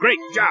Great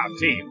job,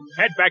 team.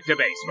 Head back to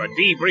base for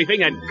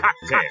debriefing and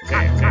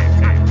cocktails.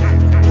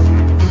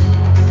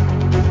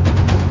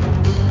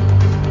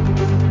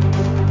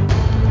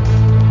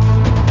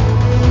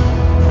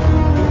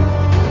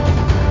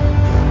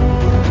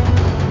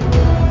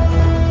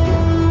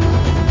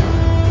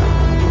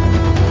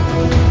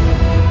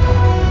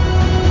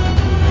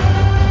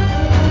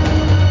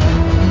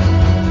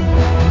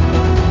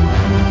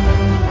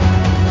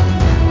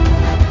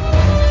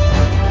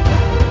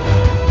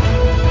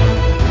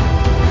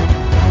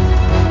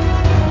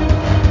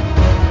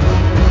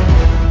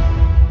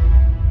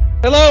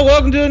 Hello,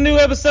 welcome to a new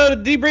episode of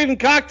Debriefing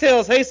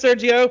Cocktails. Hey,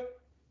 Sergio.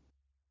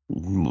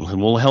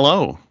 Well,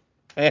 hello.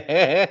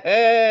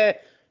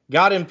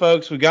 Got him,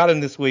 folks. We got him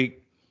this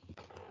week.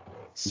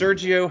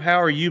 Sergio, how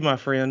are you, my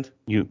friend?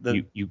 You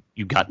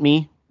got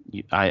me.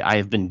 I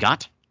have been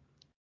got.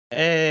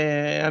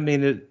 I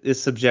mean,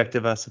 it's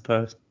subjective, I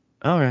suppose.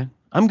 All right.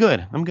 I'm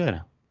good.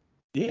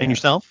 Yeah. And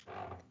yourself?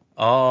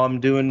 Oh, I'm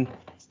doing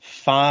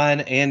fine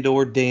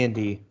and/or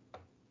dandy.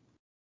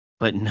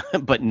 But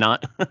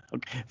not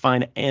okay,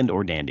 fine and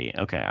or dandy.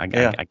 Okay, I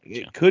got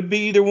you. It could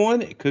be either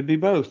one. It could be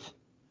both.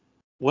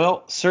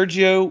 Well,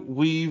 Sergio,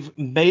 we've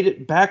made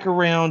it back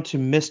around to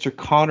Mr.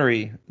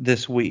 Connery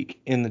this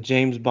week in the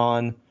James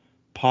Bond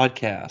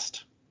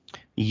podcast.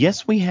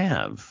 Yes, we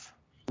have.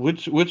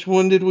 Which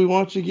one did we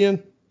watch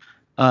again?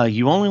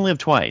 You Only Live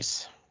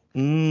Twice.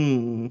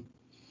 I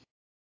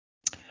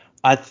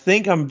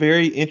think I'm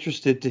very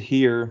interested to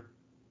hear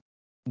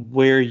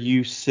where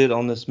you sit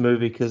on this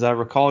movie, because I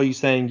recall you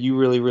saying you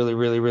really, really,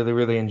 really, really,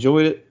 really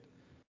enjoyed it.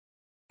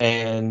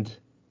 And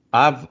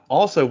I've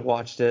also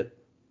watched it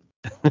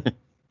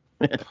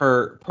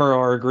per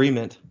our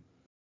agreement.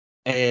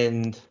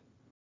 And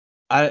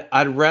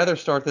I'd rather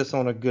start this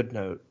on a good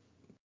note.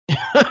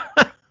 Okay.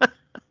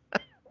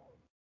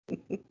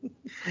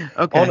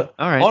 All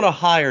right. On a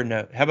higher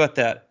note. How about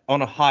that?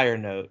 On a higher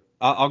note.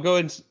 I'll go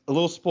ahead and a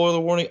little spoiler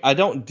warning. I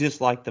don't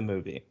dislike the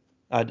movie.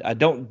 I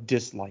don't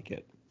dislike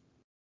it.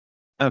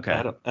 Okay.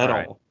 At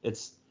all.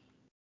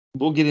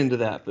 We'll get into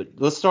that, but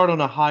let's start on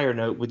a higher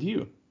note with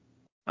you.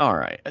 All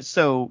right.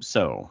 So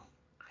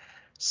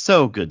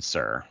good,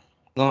 sir.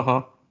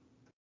 Uh-huh.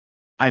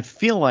 I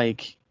feel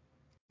like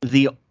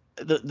the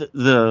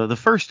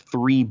first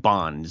three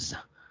Bonds,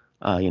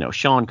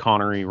 Sean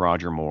Connery,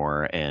 Roger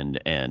Moore,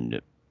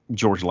 and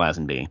George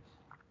Lazenby.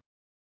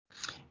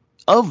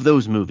 Of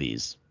those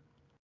movies,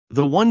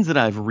 the ones that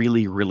I've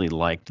really, really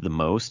liked the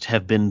most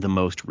have been the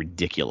most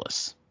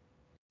ridiculous.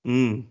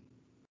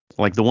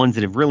 Like the ones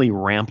that have really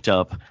ramped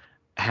up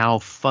how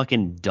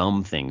fucking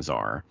dumb things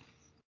are,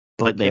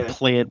 but they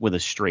play it with a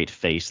straight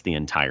face the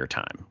entire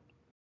time.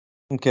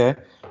 Okay.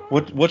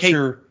 What's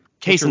your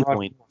case in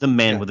point? The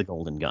Man with the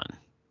Golden Gun.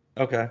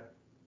 Okay.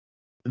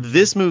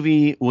 This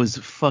movie was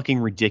fucking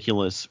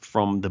ridiculous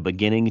from the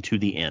beginning to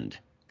the end.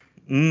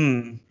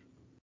 And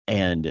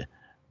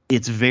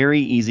it's very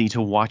easy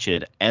to watch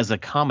it as a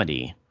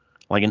comedy,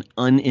 like an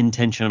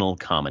unintentional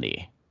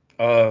comedy.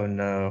 Oh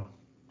no.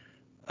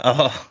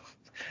 Oh,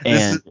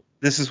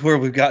 this is where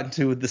we've gotten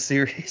to with the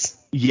series.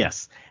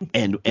 Yes,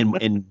 and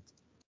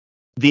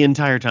the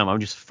entire time I'm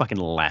just fucking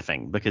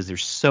laughing because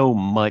there's so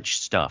much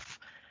stuff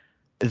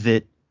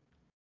that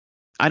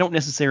I don't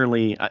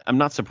necessarily. I'm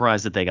not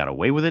surprised that they got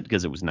away with it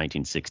because it was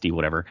 1960,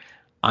 whatever.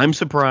 I'm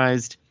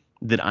surprised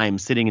that I'm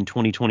sitting in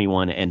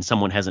 2021 and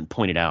someone hasn't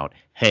pointed out,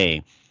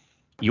 hey,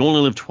 You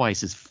Only Live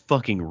Twice is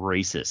fucking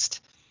racist.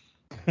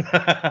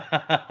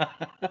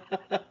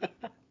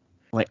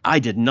 Like, I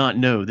did not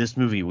know this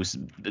movie was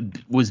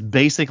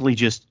basically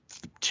just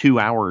 2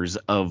 hours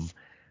of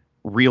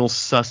real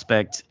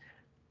suspect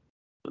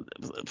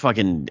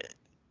fucking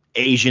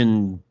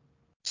Asian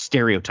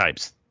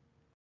stereotypes.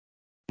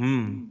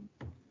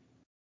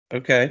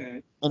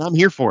 Okay. And I'm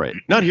here for it.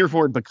 Not here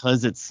for it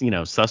because it's,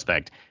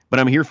 suspect, but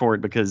I'm here for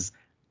it because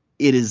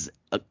it is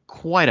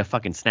quite a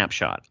fucking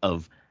snapshot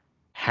of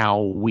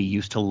how we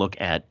used to look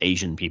at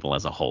Asian people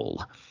as a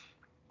whole.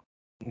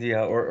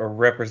 Yeah, or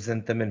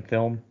represent them in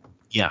film.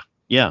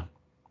 Yeah.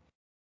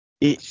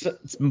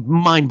 It's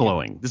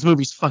mind-blowing. This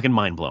movie's fucking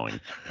mind-blowing.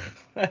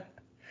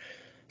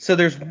 So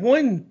there's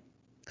one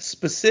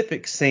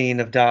specific scene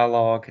of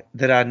dialogue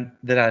that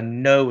I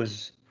know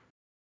is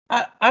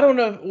I don't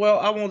know.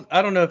 Well,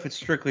 I don't know if it's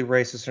strictly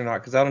racist or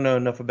not, because I don't know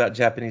enough about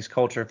Japanese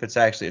culture if it's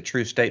actually a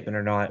true statement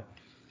or not.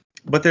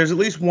 But there's at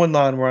least one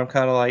line where I'm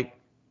kind of like,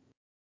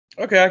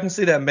 okay, I can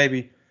see that.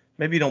 Maybe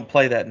you don't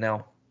play that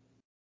now.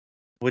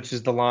 Which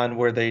is the line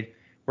where he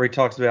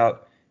talks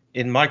about,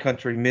 in my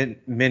country,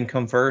 men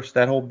come first.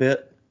 That whole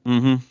bit.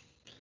 Mm-hmm.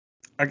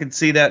 I could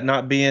see that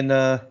not being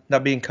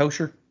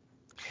kosher.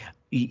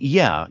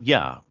 Yeah.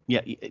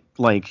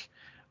 Like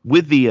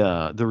with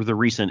the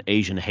recent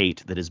Asian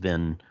hate that has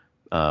been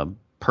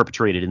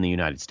perpetrated in the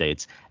United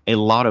States, there's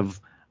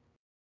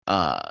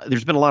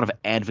been a lot of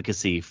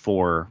advocacy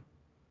for,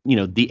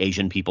 the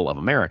Asian people of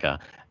America,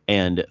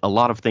 and a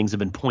lot of things have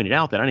been pointed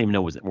out that I didn't even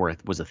know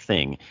was a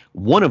thing.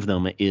 One of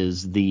them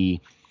is the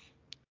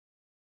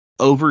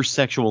over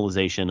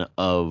sexualization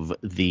of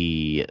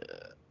the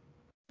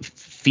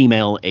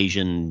female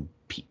Asian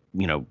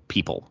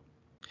people.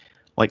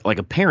 Like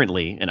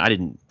apparently, and I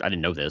didn't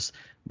know this,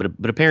 but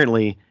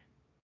apparently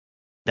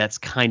that's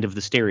kind of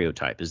the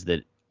stereotype, is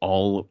that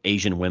all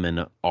Asian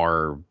women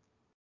are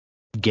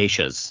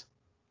geishas.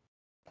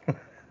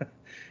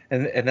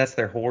 And that's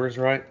their whores,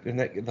 right? Isn't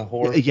that the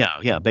whore?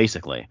 Yeah,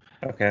 basically.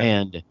 Okay.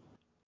 And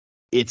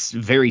it's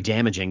very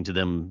damaging to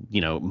them,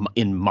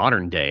 in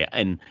modern day.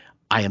 And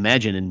I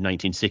imagine in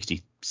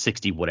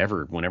 1960,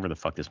 whenever the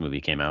fuck this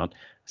movie came out,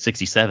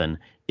 67,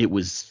 it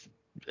was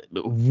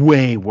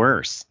way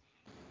worse.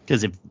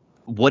 Because if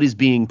what is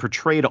being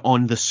portrayed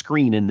on the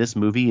screen in this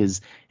movie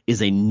is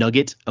a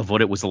nugget of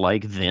what it was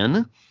like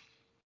then,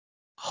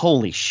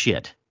 holy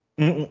shit.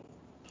 Mm-mm.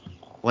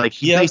 Like,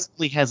 he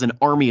basically has an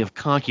army of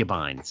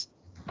concubines.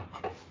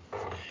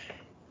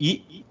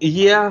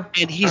 Yeah.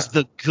 And he's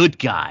the good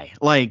guy.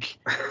 Like,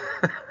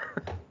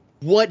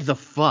 what the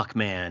fuck,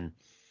 man?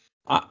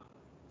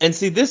 And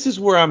see, this is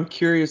where I'm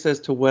curious as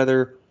to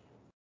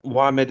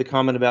why I made the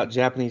comment about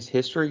Japanese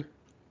history.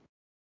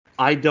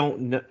 I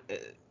don't know.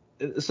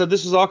 So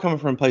this is all coming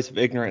from a place of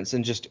ignorance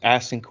and just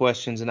asking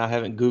questions, and I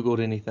haven't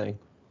Googled anything.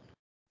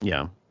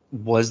 Yeah.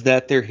 Was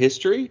that their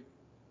history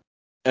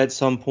at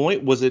some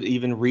point? Was it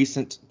even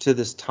recent to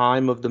this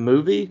time of the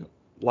movie,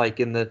 like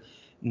in the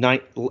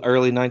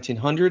early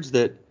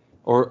 1900s,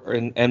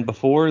 and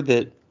before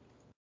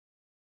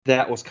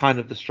that was kind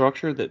of the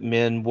structure, that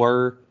men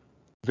were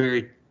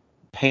very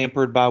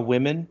pampered by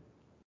women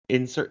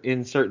in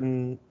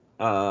certain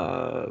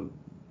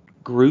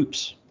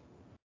groups?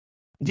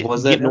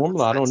 Was that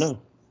normal? I don't know.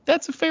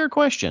 That's a fair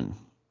question.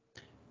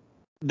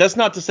 That's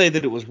not to say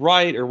that it was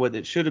right or what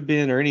it should have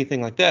been or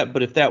anything like that,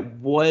 but if that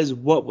was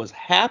what was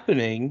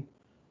happening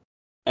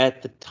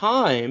at the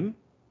time,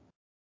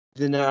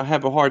 then I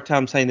have a hard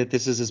time saying that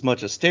this is as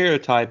much a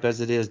stereotype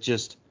as it is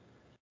just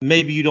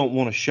maybe you don't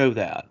want to show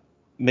that.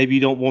 Maybe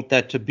you don't want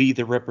that to be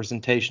the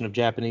representation of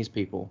Japanese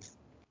people.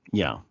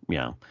 Yeah.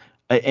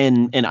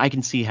 And I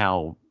can see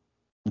how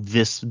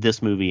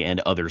this movie and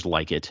others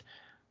like it,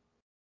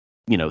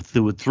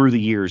 through the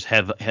years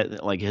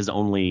has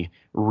only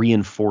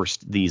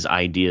reinforced these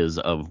ideas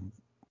of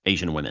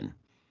Asian women.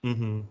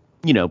 Mm-hmm.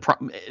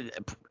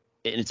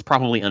 It's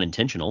probably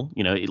unintentional.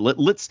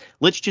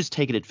 Let's just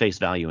take it at face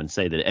value and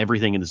say that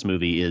everything in this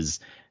movie is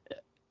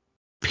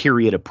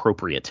period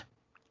appropriate.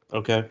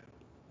 Okay.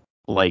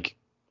 Like,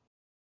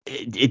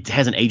 it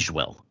hasn't aged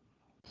well.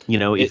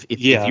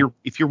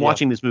 If you're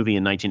watching this movie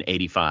in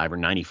 1985 or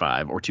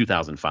 95 or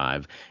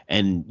 2005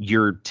 and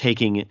you're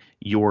taking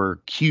your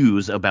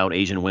cues about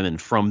Asian women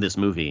from this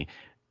movie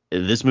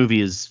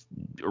is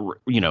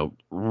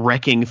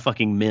wrecking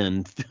fucking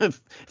men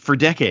for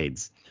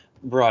decades.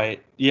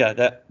 Right. Yeah,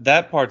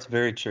 that part's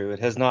very true. It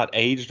has not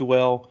aged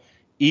well,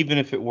 even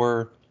if it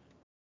were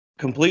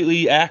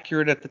completely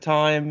accurate at the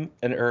time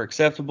or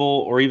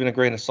acceptable or even a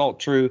grain of salt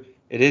true.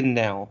 It isn't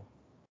now,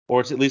 or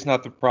it's at least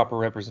not the proper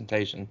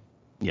representation.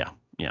 Yeah.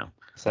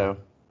 So,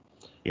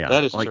 yeah,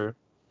 that is true.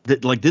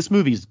 This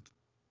movie's.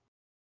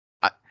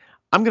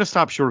 I'm gonna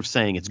stop short of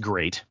saying it's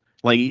great.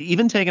 Like,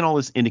 even taking all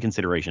this into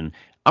consideration,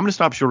 I'm gonna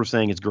stop short of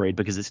saying it's great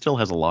because it still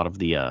has a lot of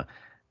the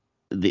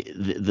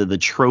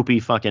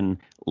tropey fucking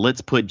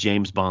let's put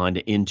James Bond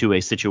into a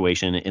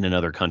situation in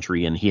another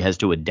country and he has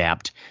to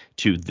adapt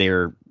to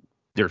their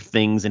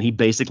things, and he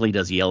basically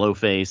does yellow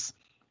face.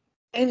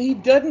 And he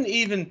doesn't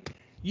even.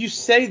 You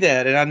say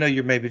that, and I know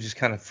you're maybe just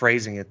kind of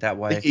phrasing it that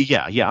way.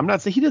 Yeah. I'm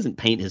not saying he doesn't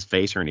paint his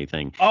face or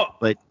anything,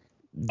 but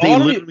they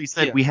literally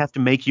said we have to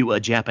make you a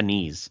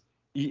Japanese.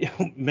 Yeah,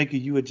 make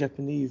you a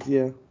Japanese,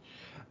 yeah.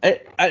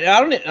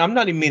 I'm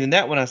not even meaning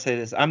that when I say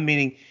this. I'm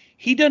meaning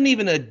he doesn't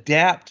even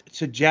adapt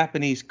to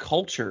Japanese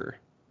culture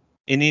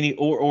in any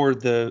or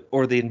the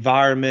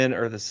environment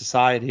or the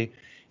society.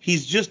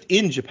 He's just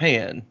in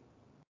Japan.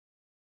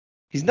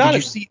 He's not.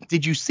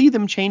 Did you see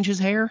them change his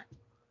hair?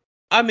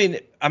 I mean,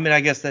 I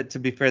guess that, to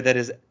be fair, that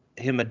is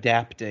him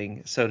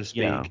adapting, so to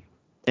speak. Yeah.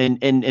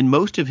 And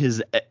most of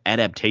his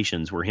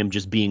adaptations were him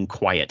just being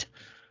quiet.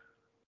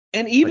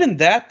 And even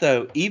that,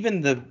 though, even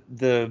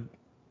the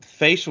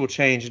facial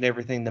change and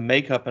everything, the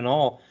makeup and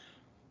all,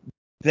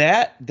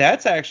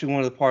 that's actually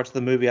one of the parts of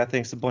the movie I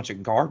think is a bunch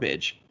of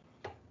garbage.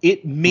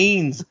 It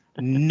means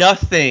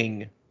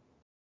nothing.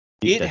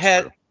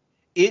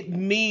 It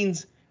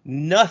means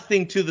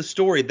nothing to the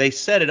story. They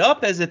set it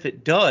up as if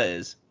it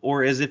does,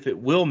 or as if it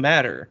will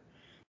matter,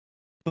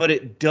 but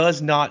it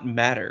does not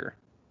matter.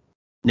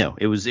 No,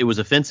 it was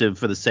offensive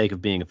for the sake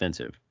of being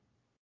offensive.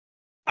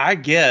 I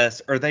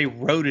guess, or they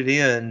wrote it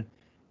in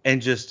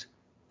and just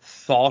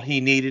thought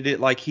he needed it.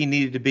 Like, he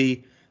needed to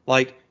be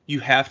like, you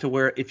have to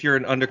wear, if you're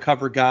an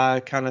undercover guy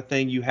kind of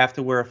thing, you have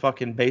to wear a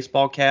fucking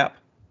baseball cap.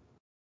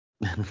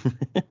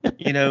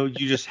 You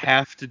just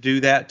have to do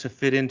that to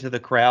fit into the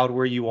crowd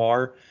where you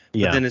are.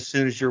 But then as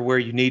soon as you're where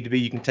you need to be,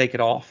 you can take it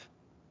off.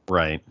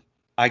 Right.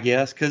 I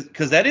guess,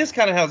 because that is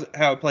kind of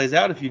how it plays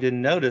out, if you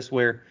didn't notice,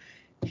 where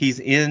he's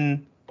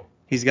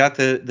got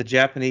the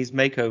Japanese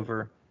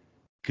makeover,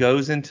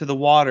 goes into the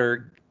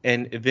water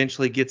and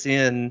eventually gets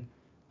in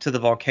to the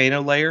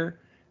volcano layer.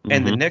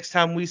 And the Mhm. next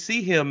time we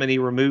see him and he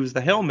removes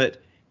the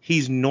helmet,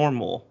 he's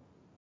normal.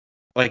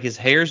 Like his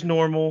hair's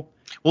normal.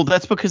 Well,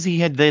 that's because they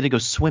had to go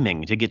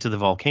swimming to get to the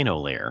volcano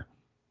lair.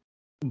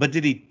 But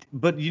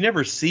you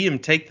never see him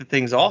take the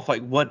things off.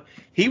 Like what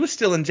he was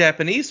still in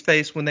Japanese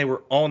face when they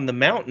were on the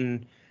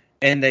mountain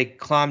and they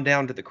climbed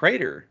down to the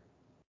crater.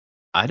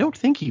 I don't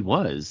think he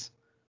was.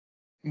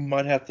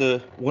 One of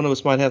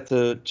us might have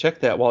to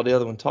check that while the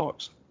other one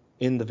talks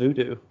in the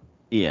voodoo.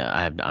 Yeah,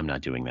 I'm not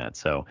doing that.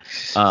 So,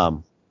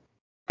 um,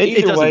 it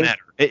Either doesn't way,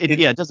 matter.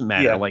 It doesn't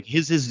matter. yeah, Like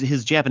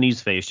his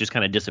Japanese face just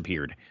kind of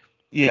disappeared.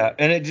 yeah,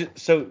 and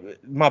so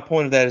my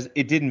point of that is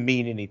it didn't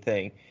mean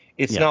anything.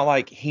 It's Yeah. not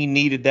like he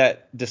needed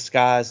that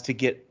disguise to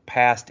get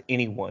past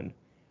anyone.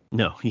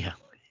 No. Yeah.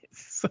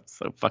 It's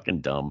so fucking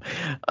dumb.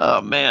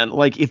 Oh man,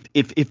 like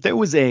if there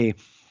was a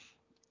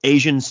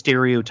Asian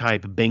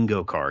stereotype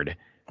bingo card,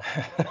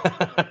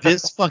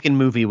 this fucking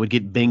movie would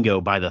get bingo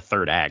by the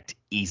third act,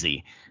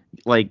 easy.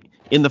 Like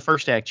in the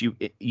first act,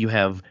 you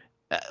have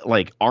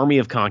like army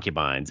of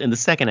concubines. In the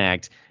second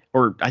act,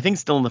 or I think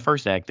still in the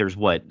first act, there's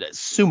what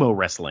sumo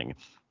wrestling.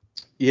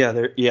 Yeah,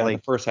 the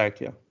Like first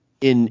act, yeah.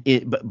 in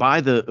it, but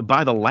by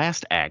the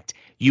last act,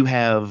 you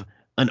have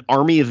an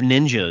army of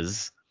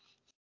ninjas,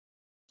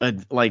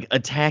 like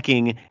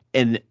attacking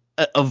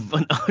of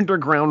an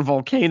underground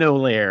volcano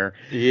lair.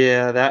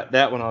 Yeah,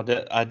 that one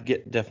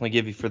definitely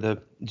give you for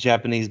the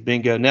Japanese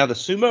bingo. Now the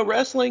sumo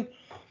wrestling,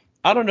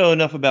 I don't know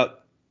enough about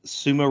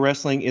sumo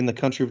wrestling in the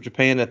country of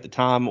Japan at the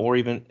time or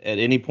even at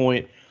any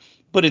point.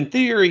 But in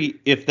theory,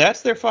 if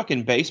that's their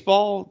fucking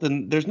baseball,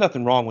 then there's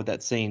nothing wrong with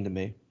that scene to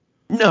me.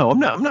 No, I'm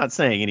not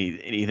saying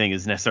anything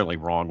is necessarily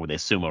wrong with a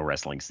sumo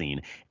wrestling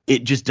scene.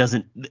 It just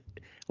doesn't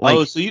Oh,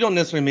 like so you don't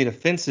necessarily mean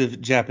offensive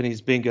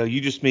Japanese bingo.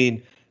 You just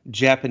mean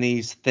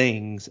Japanese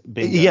things yeah,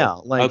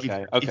 bingo. like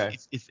Okay, okay.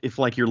 if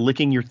like you're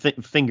licking your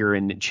finger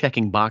and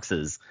checking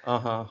boxes,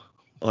 Uh-huh.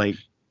 like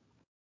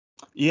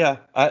Yeah,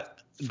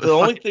 the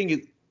only fuck thing is,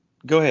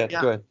 go ahead,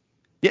 yeah. go ahead.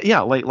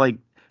 Yeah, like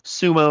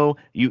sumo,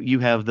 you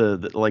have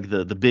the like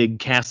the big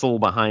castle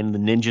behind the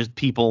ninja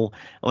people.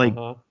 Like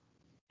Uh-huh.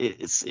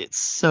 it's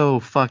so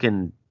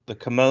fucking The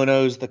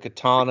kimonos, the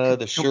katana,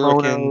 the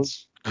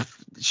kimonos, shurikens.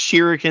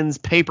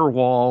 shurikens, paper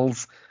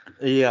walls.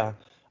 Yeah.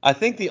 I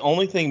think the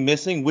only thing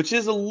missing, which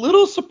is a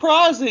little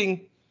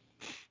surprising,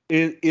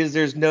 is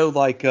there's no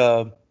like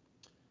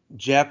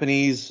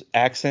Japanese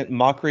accent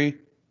mockery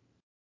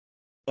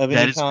of That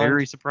any is kind.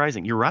 very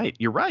surprising. You're right.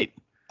 You're right.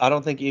 I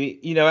don't think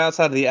any,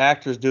 outside of the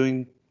actors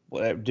doing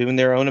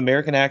their own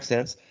American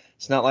accents.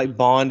 It's not like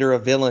Bond or a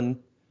villain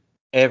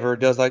ever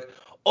does like,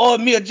 oh,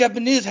 me a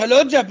Japanese,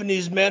 hello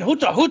Japanese man,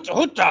 huta huta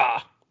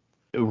huta.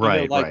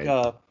 Right,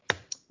 right.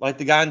 Like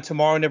the guy in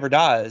Tomorrow Never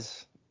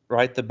Dies,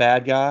 right? The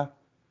bad guy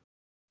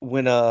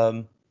when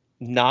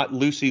not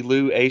Lucy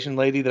Liu Asian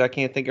lady that I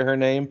can't think of her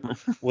name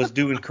was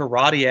doing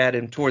karate at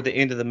him toward the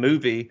end of the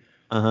movie.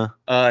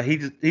 Uh-huh. He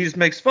just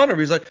makes fun of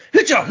her. He's like,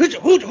 hoocha, hoocha,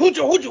 hoocha,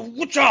 hoocha, hoocha,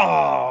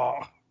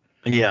 hoocha.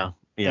 Yeah, And I'm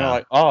yeah.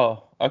 like,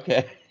 oh,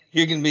 okay.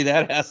 You're gonna be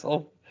that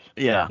asshole.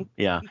 Yeah,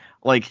 yeah.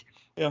 Like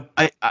Yeah.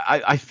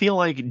 I feel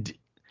like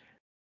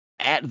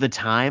at the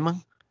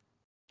time,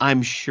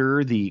 I'm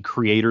sure the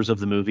creators of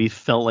the movie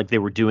felt like they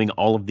were doing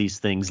all of these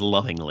things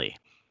lovingly.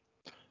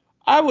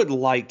 I would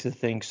like to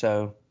think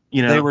so.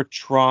 You They know? were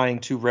trying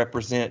to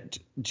represent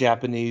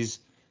Japanese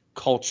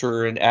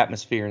culture and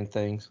atmosphere and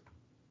things.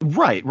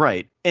 Right,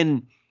 right.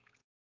 And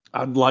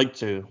I'd like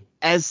to.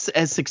 as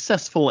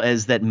successful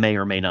as that may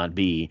or may not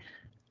be,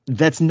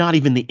 that's not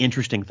even the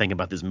interesting thing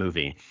about this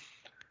movie.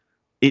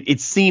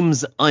 It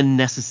seems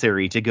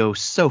unnecessary to go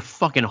so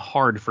fucking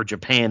hard for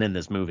Japan in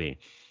this movie.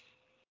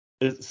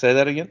 Say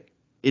that again.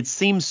 It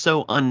seems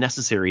so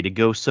unnecessary to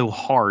go so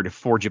hard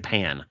for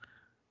Japan.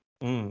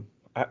 Mm.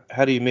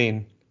 How do you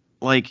mean?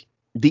 Like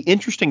the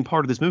interesting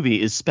part of this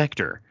movie is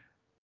Spectre.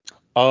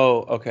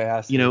 Oh, okay, I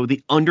You see. know,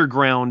 the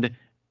underground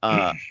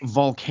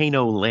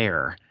volcano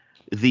lair,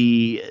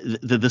 the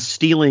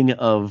stealing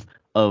of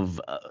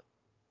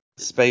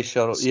Space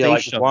shuttle. Yeah,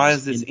 space like why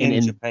shuttles is this in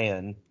and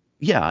Japan?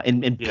 yeah,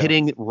 and Yeah.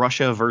 pitting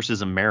Russia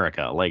versus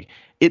America. Like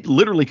it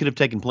literally could have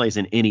taken place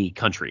in any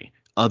country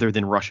other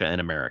than Russia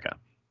and America.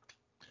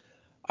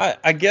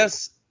 I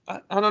guess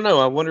I don't know.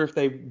 I wonder if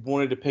they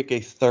wanted to pick a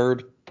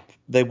third.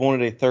 They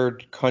wanted a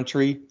third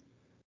country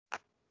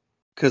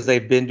because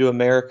they've been to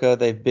America,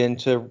 they've been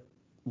to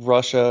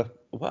Russia.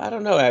 Well, I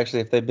don't know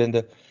actually if they've been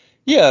to.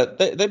 Yeah,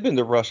 they've been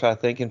to Russia, I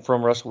think, and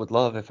From Russia with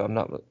Love. If I'm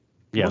not,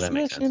 Yeah, was that he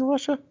makes actually in sense.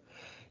 Russia?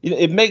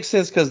 It makes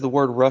sense because the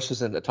word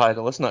Russia's in the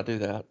title. Let's not do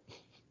that.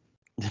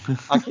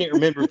 I can't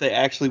remember if they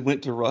actually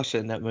went to Russia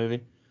in that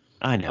movie.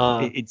 I know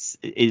Uh, it's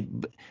it.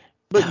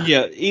 but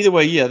yeah, either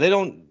way, yeah, they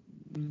don't.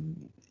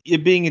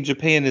 It being in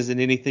Japan isn't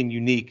anything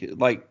unique.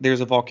 Like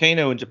there's a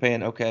volcano in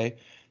Japan, okay.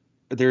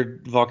 There are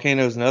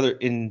volcanoes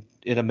in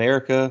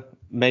America,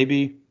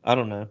 maybe. I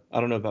don't know. I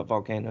don't know about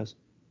volcanoes.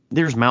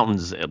 There's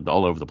mountains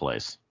all over the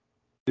place.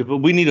 Yeah, but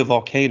we need a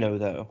volcano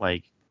though.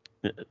 Like,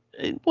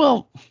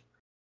 well, We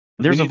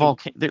there's a need to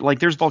volcano. Like,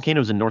 there's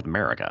volcanoes in North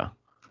America.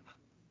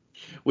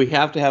 we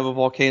have to have a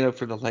volcano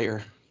for the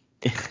layer.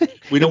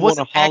 We It don't want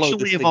to wasn't hollow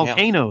actually this a thing out.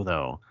 volcano,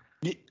 though.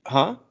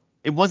 Huh?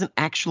 It wasn't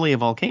actually a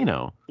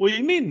volcano. What do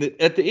you mean?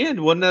 At the end,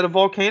 wasn't that a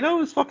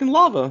volcano? It's fucking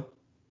lava.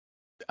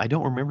 I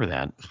don't remember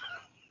that.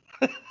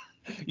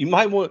 You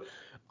might want.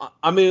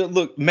 I mean,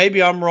 look,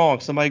 maybe I'm wrong.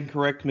 Somebody can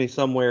correct me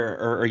somewhere,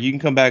 or you can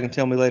come back and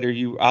tell me later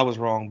I was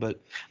wrong. But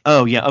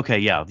Oh yeah, okay,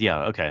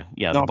 okay,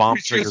 yeah. no, The I'm bomb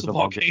pretty sure it's triggers a a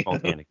volcano.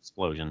 volcanic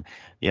explosion.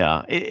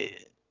 Yeah.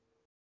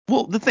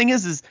 Well, the thing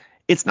is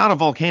it's not a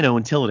volcano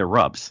until it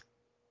erupts.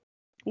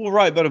 Well,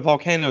 right, but a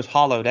volcano's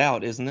hollowed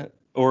out, isn't it?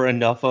 Or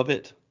enough of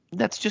it?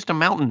 That's just a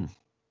mountain.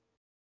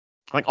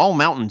 Like all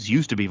mountains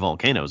used to be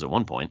volcanoes at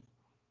one point.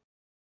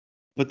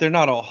 But they're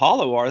not all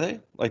hollow, are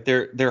they? Like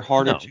they're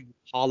harder No, to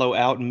hollow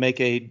out and make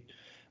a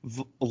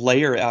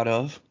layer out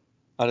of,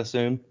 I'd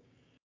assume.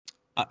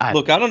 I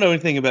Look, I don't know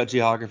anything about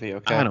geography, I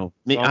okay? don't.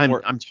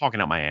 So I'm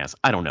talking out my ass.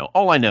 I don't know.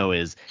 All I know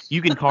is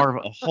you can carve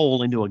a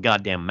hole into a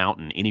goddamn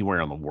mountain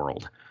anywhere in the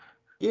world.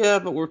 yeah,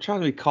 but we're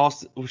trying to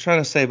be we're trying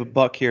to save a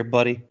buck here,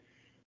 buddy.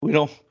 We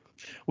don't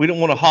we don't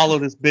want to hollow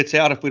this bitch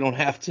out if we don't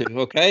have to,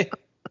 okay? Like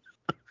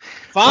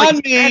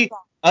Find me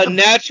a the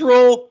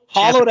natural Jap-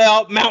 hollowed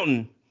out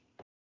mountain.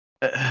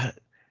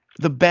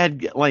 the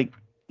bad like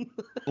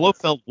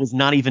Blofeld was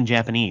not even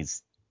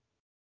Japanese.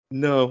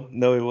 No,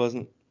 he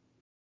wasn't.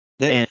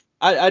 And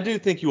I do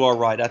think you are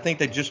right. I think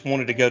they just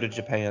wanted to go to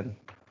Japan.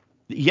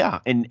 yeah,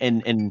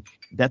 and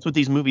that's what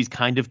these movies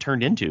kind of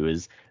turned into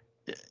is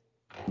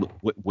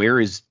where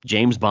is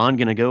James Bond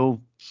gonna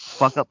go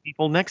fuck up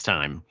people next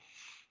time?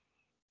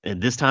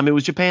 And this time it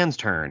was Japan's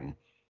turn.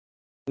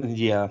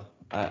 Yeah,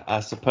 I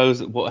suppose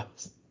it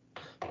was.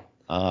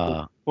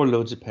 Uh, Poor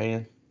little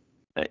Japan.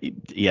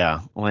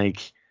 yeah,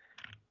 like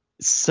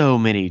so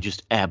many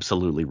just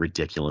absolutely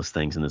ridiculous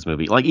things in this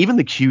movie. Like even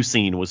the Q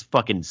scene was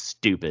fucking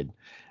stupid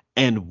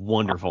and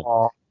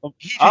wonderful. Oh,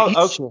 He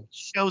okay.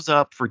 shows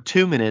up for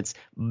 2 minutes,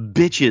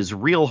 bitches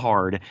real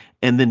hard,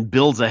 and then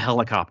builds a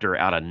helicopter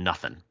out of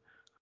nothing.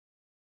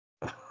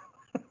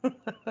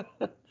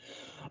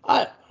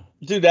 I,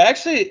 dude,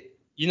 actually,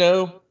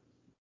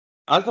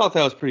 I thought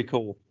that was pretty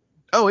cool.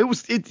 Oh,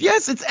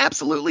 yes, it's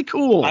absolutely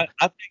cool. I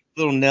think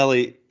little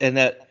Nelly and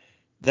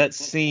that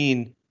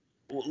scene,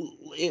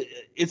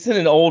 it's in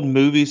an old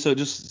movie, so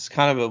it's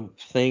kind of a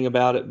thing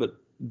about it, but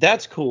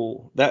that's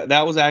cool.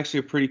 That was actually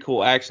a pretty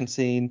cool action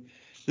scene.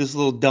 This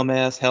little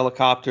dumbass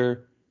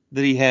helicopter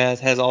that he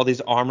has all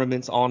these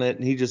armaments on it,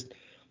 and he just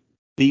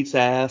beats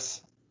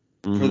ass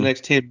for the Hmm.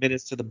 next 10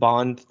 minutes to the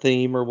Bond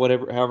theme or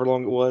whatever, however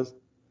long it was.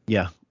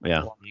 Yeah,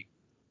 yeah.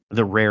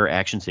 The rare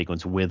action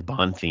sequence with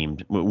Bond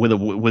themed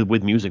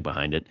with music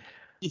behind it.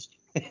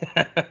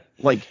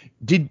 Like,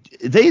 did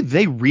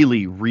they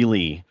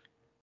really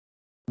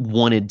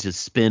wanted to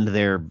spend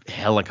their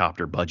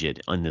helicopter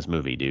budget on this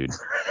movie, dude?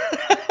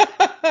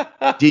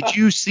 Did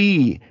you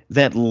see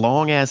that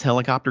long ass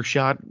helicopter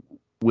shot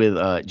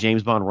with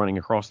James Bond running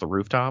across the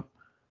rooftop?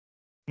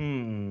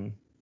 Hmm.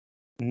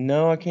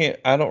 No, I can't.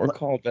 I don't Li-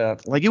 recall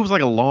that. Like it was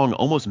like a long,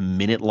 almost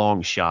minute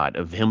long shot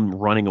of him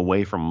running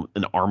away from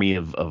an army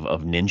of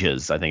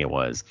ninjas, I think it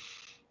was.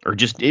 Or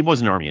just it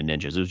wasn't an army of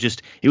ninjas.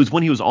 It was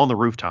when he was on the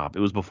rooftop.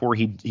 It was before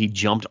he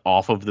jumped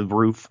off of the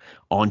roof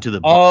onto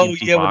the Oh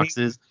empty yeah,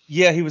 boxes.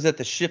 he was at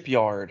the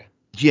shipyard.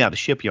 Yeah, the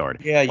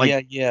shipyard. Yeah,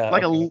 Like yeah.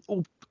 like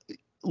Okay.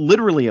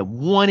 literally a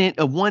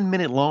 1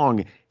 minute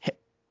long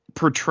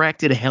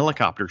protracted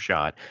helicopter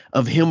shot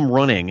of him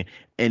running,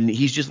 and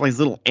he's just like this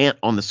little ant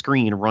on the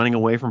screen running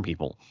away from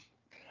people.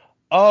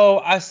 Oh,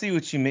 I see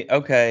what you mean.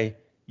 Okay,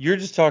 you're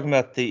just talking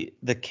about the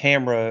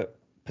camera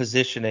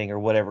positioning or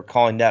whatever,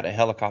 calling that a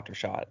helicopter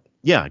shot.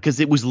 Yeah, because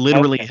it was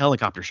literally a Okay.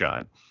 helicopter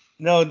shot.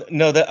 No,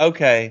 that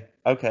okay.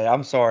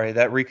 I'm sorry.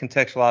 That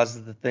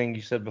recontextualizes the thing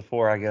you said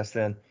before, I guess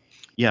then,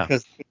 Yeah.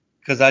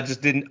 because I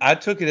just didn't. I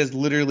took it as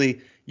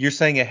literally you're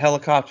saying a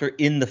helicopter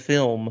in the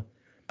film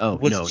Oh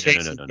was no no no no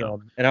chasing no no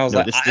him, and I was no.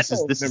 like, This I this is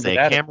don't this is remember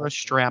a that at camera all.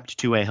 strapped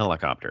to a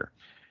helicopter,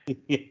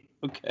 Yeah,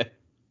 okay.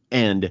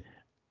 and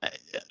uh,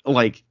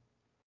 like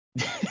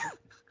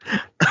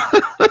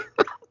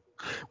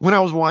when I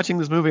was watching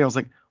this movie, I was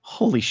like,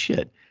 holy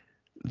shit,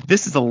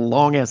 this is a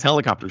long ass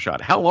helicopter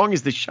shot. How long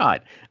is this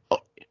shot? Oh,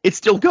 it's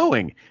still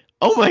going.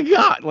 Oh my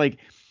god! Like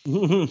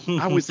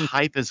I was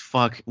hype as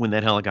fuck when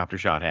that helicopter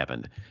shot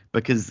happened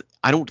because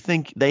I don't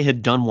think they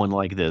had done one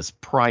like this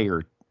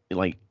prior.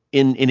 Like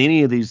in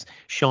any of these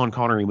Sean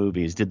Connery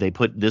movies, did they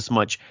put this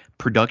much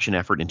production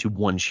effort into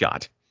one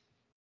shot?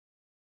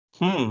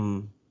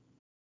 Hmm.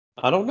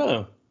 I don't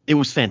know. It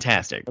was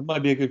fantastic. That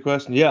might be a good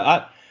question.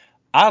 Yeah,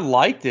 I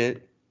liked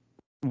it.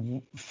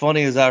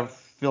 Funny as I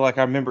feel like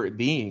I remember it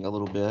being a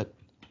little bit.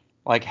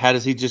 Like, how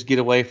does he just get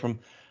away from?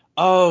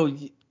 Oh,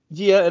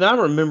 yeah, and I'm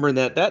remembering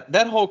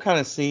that whole kind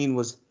of scene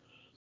was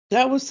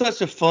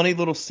such a funny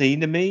little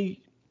scene to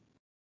me,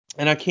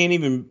 and I can't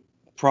even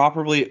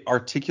properly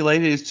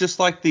articulate it. It's just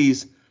like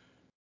these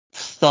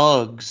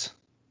thugs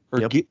are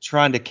Yep.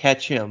 trying to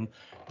catch him.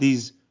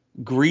 These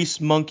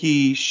grease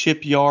monkey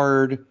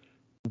shipyard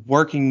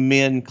working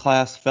men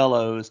class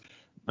fellows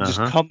Uh just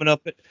huh. coming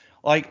up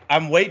like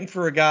I'm waiting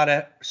for a guy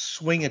to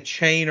swing a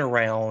chain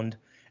around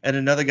and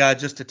another guy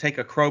just to take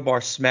a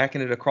crowbar,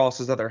 smacking it across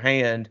his other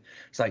hand.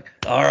 It's like,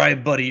 all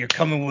right, buddy, you're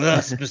coming with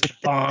us, Mr.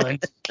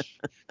 Bond.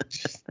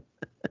 Just,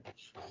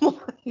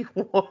 like,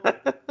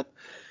 what?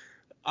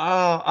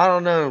 I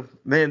don't know,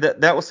 man.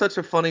 That was such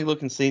a funny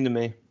looking scene to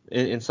me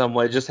in some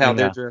way. Just how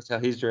they're Yeah. dressed, how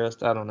he's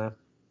dressed. I don't know.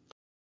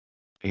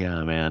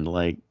 Yeah, man.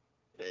 Like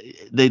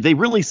they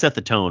really set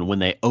the tone when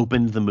they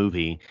opened the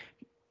movie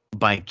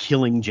by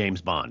killing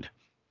James Bond,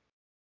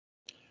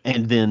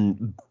 and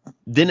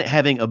then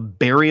having a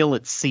burial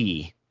at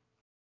sea,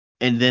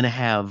 and then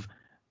have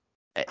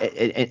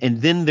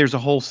and then there's a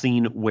whole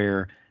scene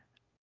where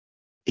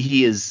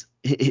his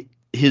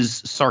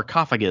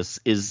sarcophagus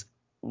is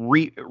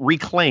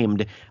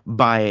reclaimed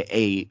by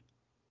a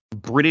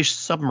British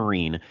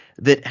submarine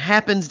that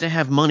happens to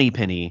have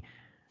Moneypenny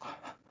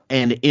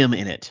and M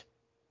in it.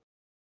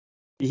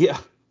 Yeah.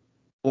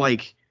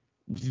 Like,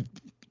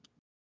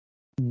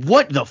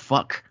 what the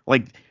fuck?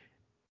 Like,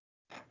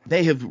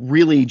 they have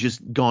really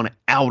just gone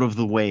out of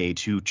the way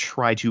to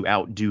try to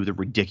outdo the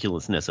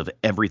ridiculousness of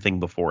everything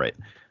before it.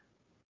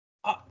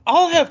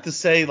 I'll have to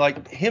say,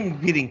 like, him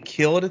getting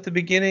killed at the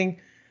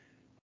beginning,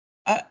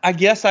 I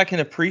guess I can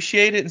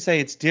appreciate it and say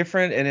it's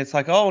different, and it's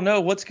like, oh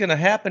no, what's gonna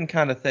happen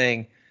kind of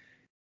thing.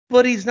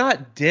 But he's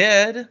not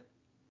dead.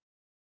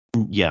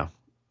 Yeah.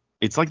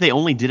 It's like they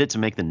only did it to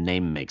make the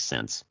name make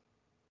sense.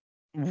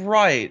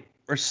 Right.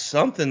 Or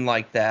something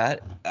like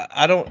that.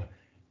 I don't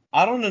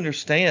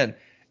understand.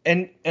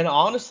 And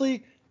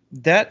honestly,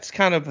 that's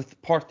kind of the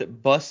part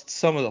that busts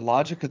some of the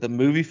logic of the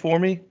movie for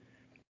me.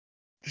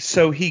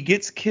 So he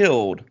gets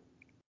killed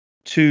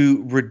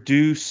to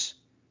reduce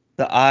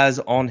the eyes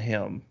on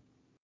him.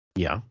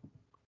 Yeah.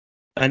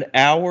 An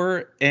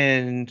hour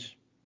and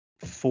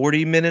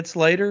 40 minutes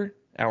later,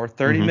 hour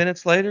 30 Hmm.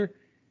 minutes later,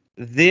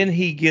 then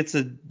he gets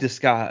a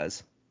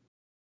disguise.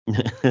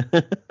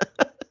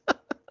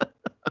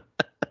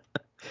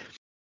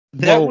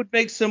 That Well, would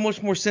make so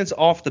much more sense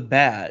off the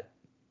bat.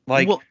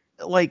 Like, well,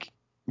 like,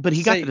 but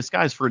he got the say,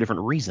 disguise for a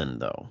different reason,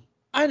 though.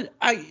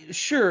 I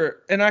sure,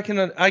 and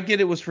I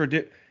get it was for,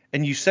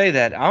 and you say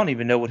that, I don't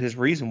even know what his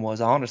reason was,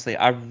 honestly.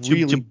 I To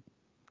really, to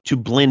to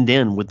blend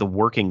in with the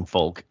working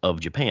folk of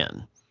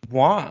Japan,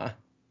 why?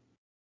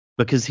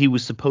 because he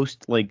was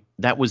supposed like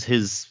that was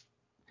his.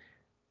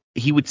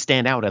 He would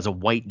stand out as a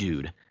white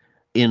dude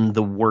in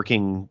the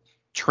working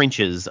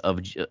trenches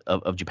of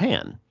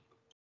Japan.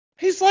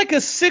 He's like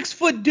a 6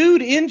 foot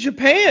dude in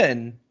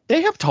Japan.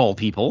 They have tall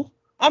people.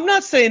 I'm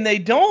not saying they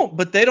don't,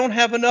 but they don't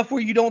have enough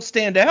where you don't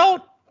stand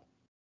out.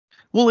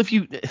 Well, if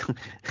you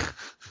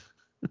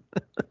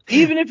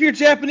Even if you're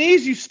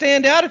Japanese, you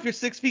stand out if you're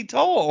 6 feet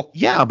tall.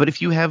 yeah, but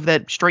if you have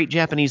that straight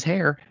Japanese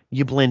hair,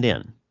 you blend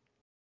in.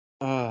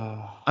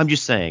 Uh, I'm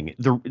just saying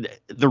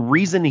the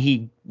reason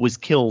he was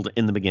killed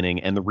in the beginning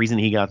and the reason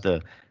he got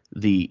the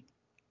the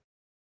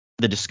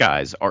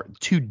disguise are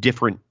two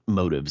different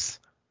motives.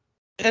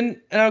 and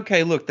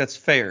okay, look, that's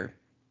fair.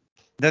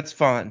 That's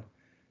fine.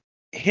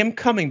 Him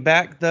coming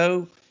back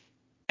though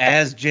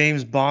as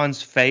James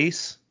Bond's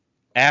face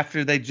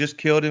after they just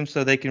killed him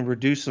so they can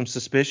reduce some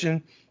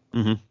suspicion,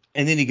 Hmm.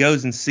 and then he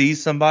goes and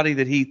sees somebody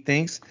that he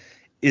thinks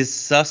is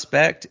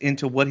suspect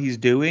into what he's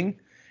doing,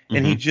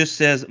 and he Hmm. just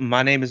says,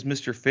 "My name is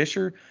Mr.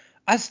 Fisher."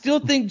 I still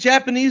think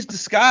Japanese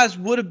disguise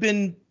would have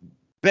been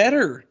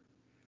better.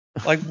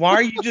 Like, why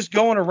are you just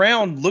going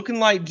around looking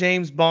like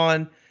James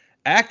Bond,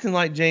 acting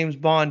like James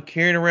Bond,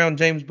 carrying around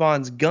James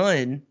Bond's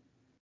gun,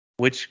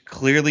 which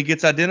clearly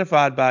gets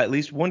identified by at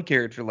least one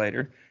character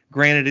later.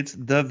 Granted, it's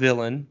the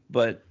villain,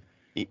 but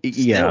Yeah,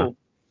 still,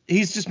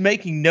 he's just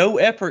making no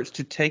efforts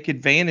to take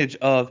advantage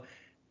of,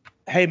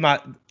 hey, my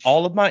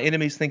all of my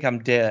enemies think I'm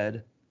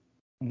dead.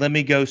 Let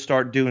me go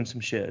start doing some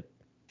shit.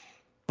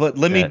 But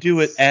let me do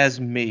it that's. as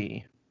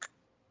me.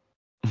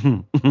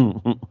 Can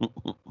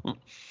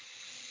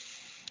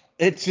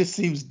It just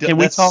seems we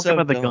that's talk so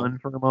about the dumb. gun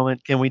for a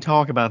moment? Can we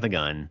talk about the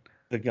gun?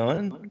 The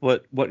gun?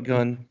 What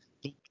gun?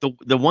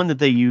 The one that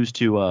they use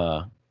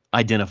to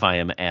identify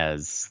him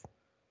as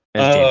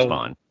James Oh,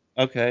 Bond.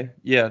 okay.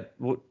 Yeah.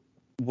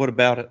 What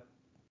about it?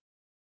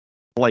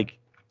 Like,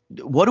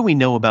 what do we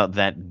know about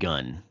that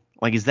gun?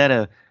 Like, is that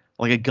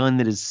a gun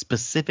that is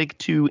specific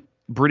to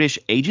British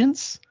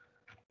agents?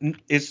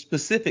 It's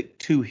specific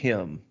to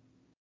him,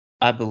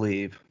 I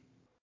believe.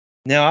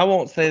 Now, I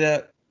won't say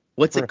that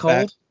What's for it a fact.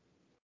 called?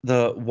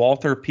 The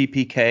Walther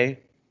PPK.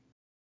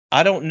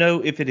 I don't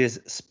know if it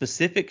is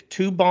specific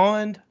to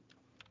Bond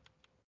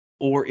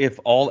or if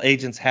all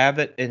agents have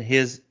it and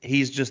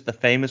he's just the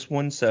famous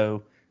one,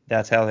 so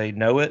that's how they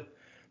know it.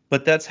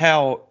 But that's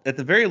how, at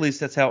the very least,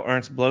 that's how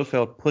Ernst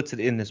Blofeld puts it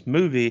in this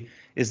movie,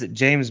 is that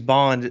James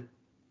Bond,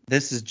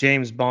 this is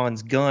James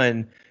Bond's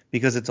gun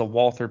because it's a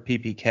Walther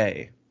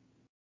PPK.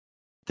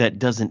 That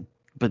doesn't,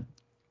 but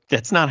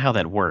that's not how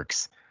that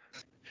works.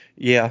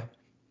 Yeah,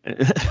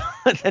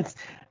 That's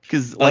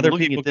because like other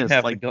looking people at can this,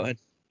 have the gun.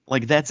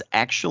 like that's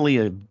actually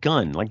a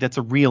gun. Like that's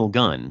a real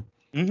gun.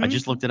 I Hmm.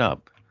 just looked it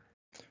up,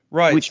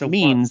 Right. which So why?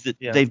 means that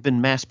Yeah. they've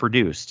been mass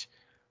produced.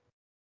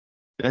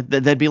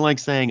 That'd be like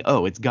saying,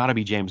 oh, it's got to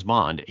be James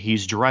Bond.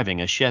 He's driving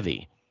a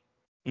Chevy.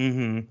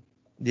 Mm-hmm.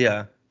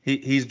 Yeah.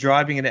 He's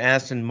driving an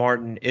Aston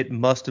Martin. It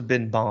must have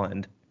been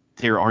Bond.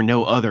 There are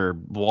no other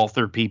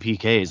Walther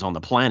PPKs on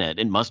the planet.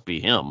 It must be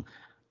him.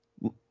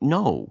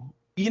 No.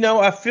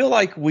 I feel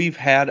like we've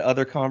had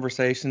other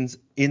conversations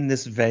in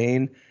this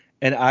vein,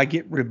 and I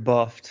get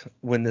rebuffed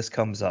when this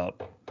comes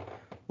up.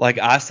 Like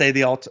I say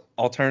the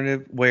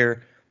alternative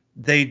where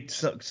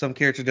some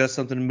character does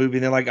something in the movie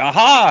and they're like,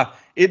 aha,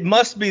 it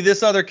must be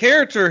this other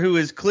character who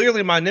is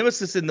clearly my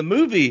nemesis in the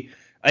movie.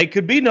 It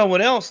could be no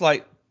one else.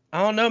 Like,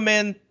 I don't know,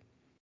 man.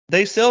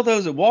 They sell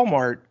those at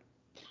Walmart.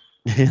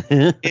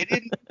 It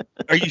didn't.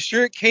 Are you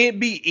sure it can't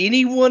be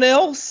anyone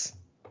else?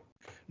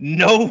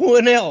 No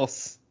one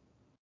else.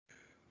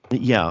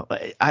 Yeah,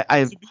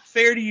 I To be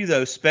fair to you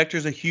though,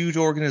 Spectre's a huge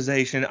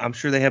organization. I'm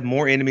sure they have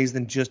more enemies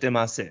than just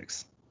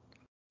MI6.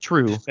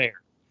 true, Fair.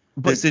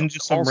 but This isn't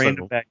just some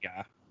random bad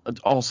guy.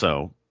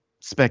 also,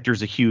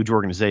 Spectre's a huge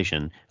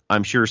organization.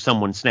 I'm sure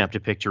someone snapped a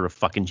picture of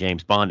fucking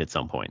James Bond at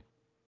some point.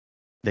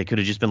 They could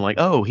have just been like,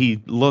 "Oh,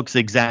 he looks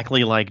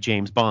exactly like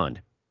James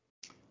Bond."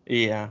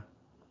 Yeah.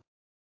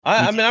 He,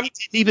 I mean, he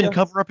didn't even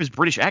cover up his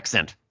British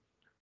accent.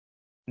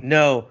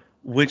 no,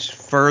 which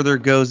further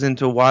goes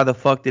into why the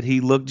fuck did he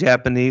look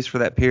Japanese for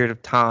that period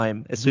of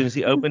time? As soon as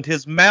he opened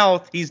his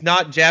mouth, he's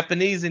not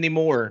Japanese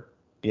anymore.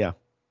 Yeah.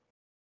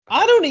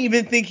 I don't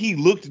even think he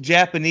looked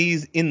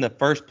Japanese in the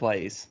first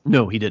place.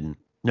 No, he didn't.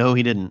 No,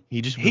 he didn't.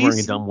 He just was wearing a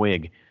He's dumb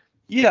wig.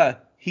 Yeah,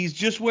 he's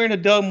just wearing a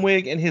dumb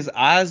wig and his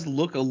eyes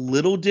look a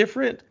little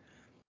different,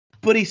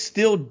 but he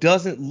still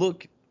doesn't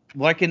look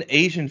like an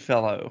Asian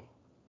fellow.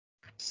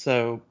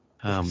 So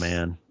Oh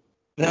man.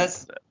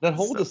 that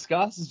whole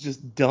disguise is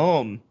just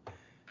dumb.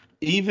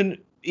 Even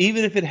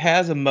if it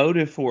has a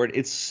motive for it,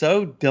 it's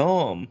so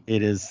dumb.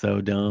 It is so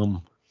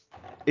dumb.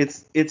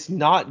 It's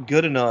not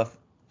good enough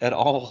at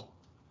all.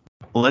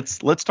 Let's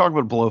talk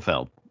about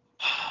Blofeld.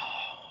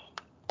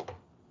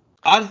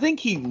 I think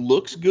he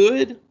looks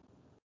good.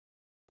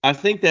 I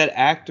think that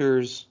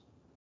actor's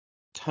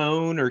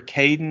tone or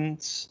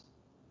cadence,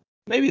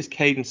 maybe his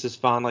cadence is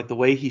fine, like the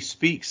way he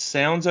speaks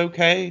sounds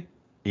okay,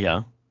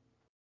 Yeah.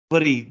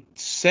 but he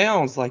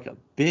sounds like a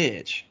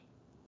bitch.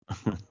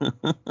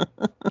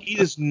 He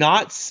does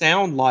not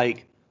sound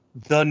like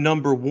the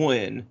number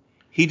one.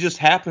 He just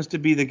happens to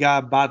be the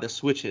guy by the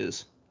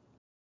switches.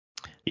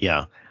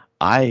 Yeah.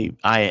 I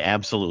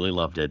absolutely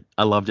loved it.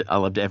 I loved it. I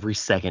loved every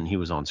second he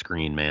was on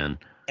screen, man.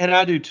 And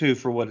I do too,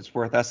 for what it's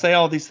worth. I say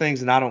all these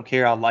things and I don't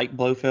care. I like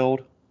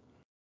Blofeld,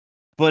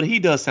 but he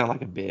does sound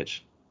like a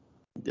bitch.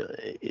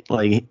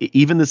 Like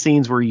even the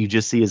scenes where you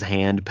just see his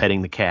hand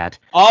petting the cat,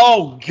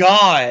 Oh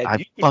God, I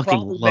you could fucking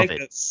probably love make it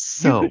you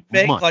so could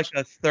make like much.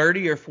 a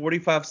 30 or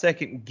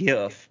 45-second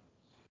GIF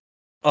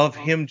of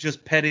him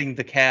just petting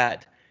the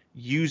cat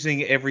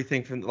using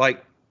everything from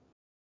like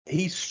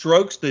he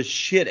strokes the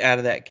shit out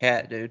of that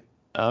cat, dude.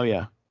 Oh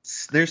yeah.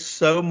 There's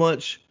so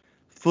much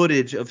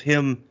footage of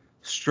him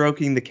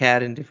stroking the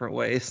cat in different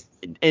ways.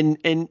 And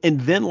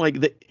then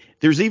like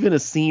there's even a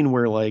scene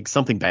where like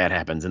something bad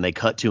happens and they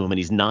cut to him and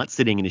he's not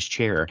sitting in his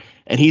chair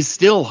and he's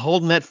still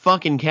holding that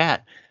fucking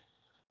cat.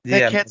 That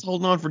Yeah. cat's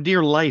holding on for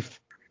dear life.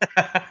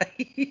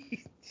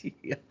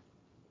 Yeah.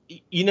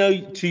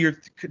 To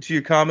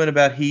your comment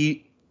about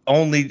he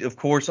only, of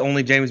course,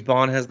 only James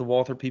Bond has the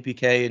Walther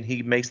PPK, and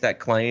he makes that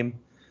claim,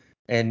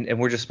 and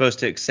we're just supposed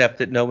to accept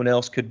that no one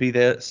else could be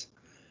this.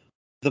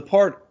 The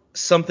part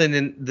something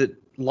that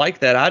like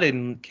that I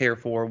didn't care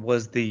for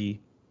was the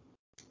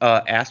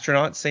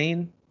astronaut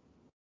scene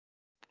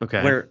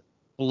Okay. where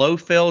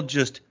Blofeld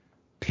just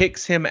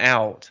picks him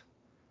out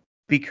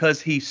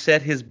because he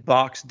set his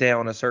box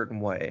down a certain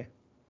way.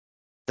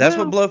 That's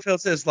what Well,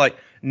 Blofeld says. Like,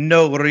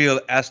 no real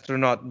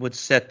astronaut would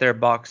set their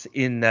box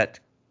in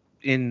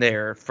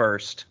there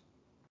first.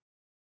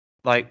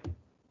 Like,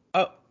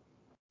 oh,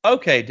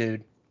 okay,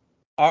 dude.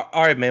 All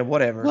right, man.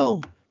 Whatever.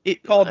 well,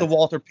 it Called the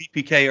Walter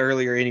PPK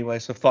earlier anyway,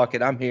 so fuck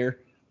it. I'm here.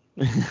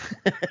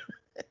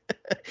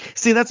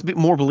 see that's a bit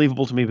more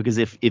believable to me because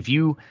if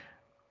you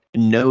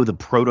know the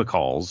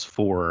protocols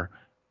for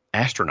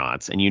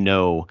astronauts and you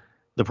know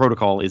the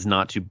protocol is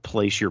not to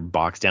place your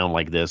box down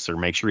like this or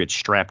make sure it's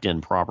strapped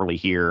in properly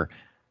here,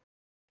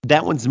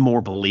 that one's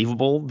more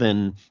believable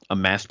than a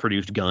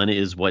mass-produced gun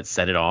is what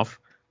set it off.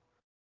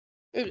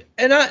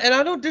 And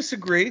I don't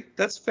disagree.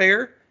 That's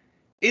fair.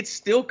 It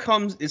still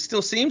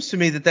seems to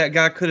me that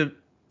guy could have,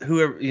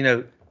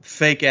 whoever,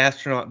 fake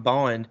astronaut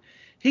Bond,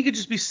 he could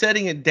just be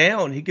setting it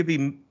down. He could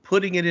be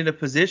putting it in a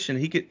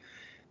position.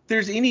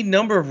 There's any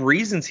number of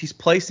reasons he's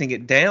placing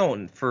it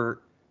down for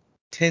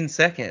 10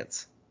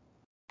 seconds.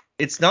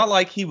 It's not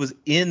like he was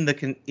in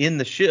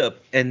the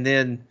ship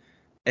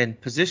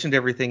and positioned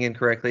everything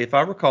incorrectly. If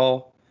I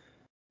recall,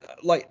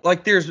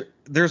 like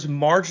there's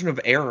margin of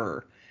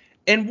error.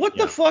 And what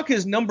the Yeah. fuck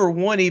is number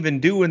one even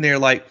doing there?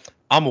 Like,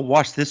 I'm gonna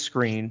watch this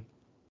screen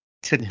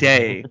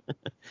today.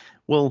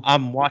 Well,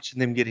 I'm watching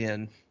them get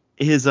in.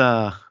 his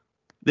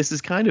this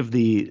is kind of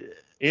It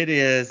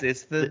is.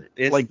 It's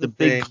like the the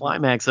big thing.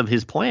 climax of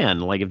his plan.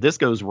 Like if this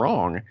goes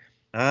wrong,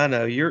 I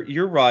know.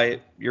 You're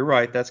right. You're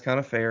right. That's kind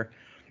of fair.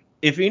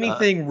 If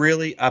anything,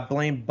 really, I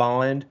blame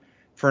Bond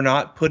for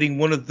not putting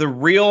one of the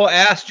real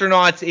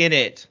astronauts in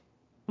it.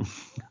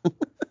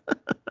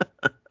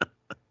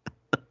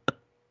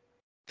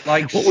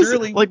 Like,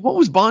 surely, What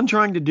was Bond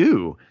trying to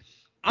do?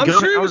 I'm Go to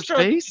sure he outer was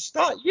trying to space?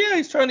 stop. Yeah,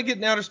 he's trying to get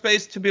in outer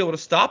space to be able to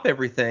stop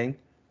everything.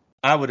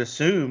 I would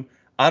assume.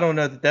 I don't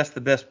know that that's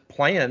the best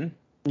plan.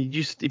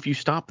 If you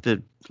stop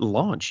the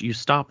launch, you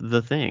stop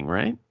the thing,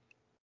 right?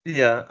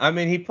 Yeah, I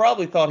mean, he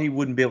probably thought he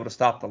wouldn't be able to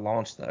stop the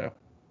launch though.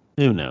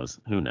 Who knows?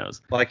 Who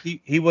knows? Like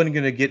he wasn't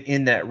going to get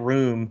in that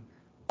room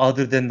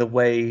other than the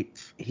way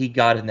he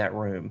got in that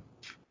room,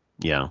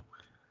 Yeah.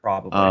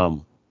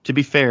 probably. To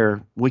be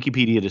fair,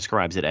 Wikipedia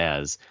describes it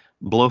as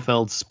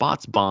Blofeld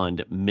spots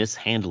Bond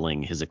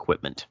mishandling his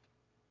equipment.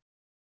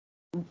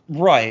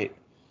 Right.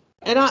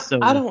 And I So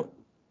don't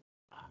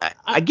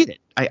I get it.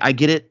 I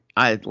get it.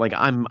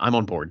 I'm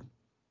on board.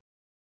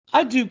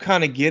 I do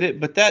kind of get it,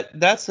 but that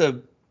is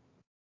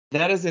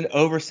an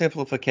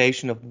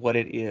oversimplification of what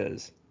it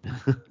is.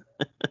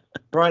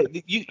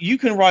 Right. You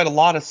can write a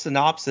lot of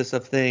synopsis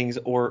of things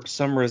or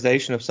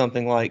summarization of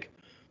something like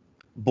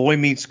boy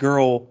meets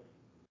girl,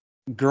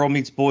 girl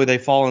meets boy, they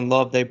fall in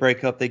love, they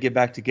break up, they get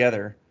back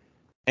together.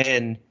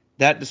 And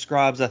that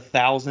describes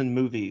 1,000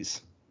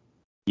 movies.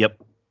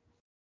 Yep.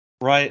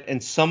 Right?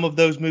 And some of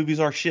those movies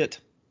are shit,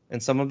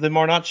 and some of them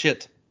are not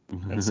shit,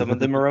 and some of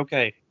them are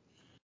okay.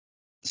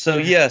 So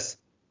yes,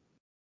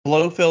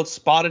 Blofeld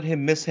spotted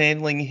him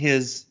mishandling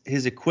his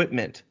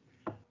equipment.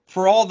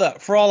 For all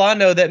I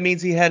know, that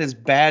means he had his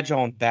badge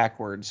on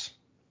backwards,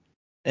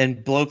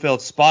 and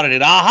Blofeld spotted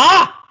it.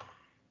 Aha!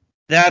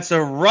 That's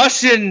a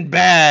Russian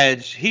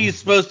badge. He's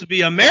supposed to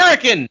be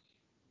American.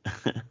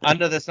 I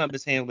know that's not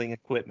mishandling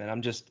equipment.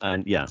 I'm just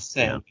Yeah.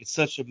 saying it's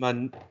such a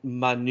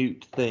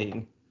minute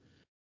thing.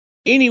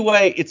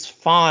 Anyway, it's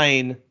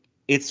fine.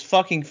 It's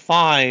fucking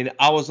fine.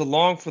 I was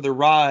along for the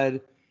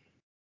ride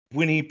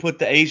when he put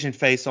the Asian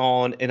face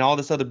on and all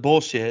this other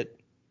bullshit.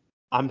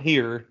 I'm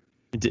here.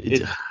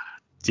 It,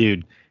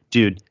 Dude,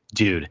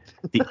 dude.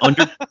 The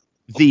under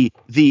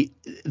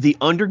the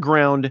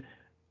underground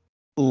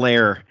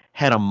lair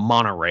had a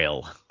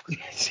monorail.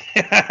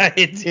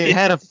 It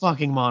had a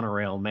fucking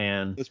monorail,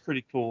 man. was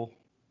pretty cool.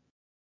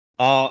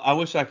 I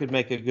wish I could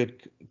make a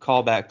good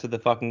callback to the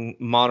fucking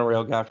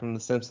monorail guy from The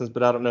Simpsons,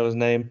 but I don't know his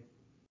name.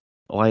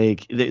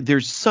 Like,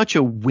 there's such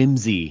a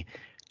whimsy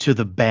to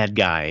the bad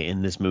guy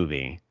in this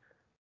movie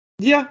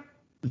Yeah,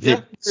 that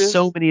there is.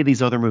 so many of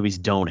these other movies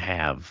don't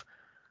have.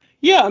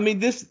 Yeah, I mean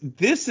this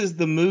is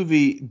the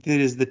movie that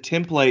is the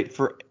template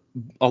for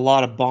a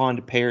lot of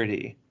Bond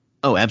parody.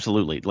 Oh,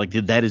 absolutely. Like,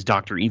 that is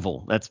Dr.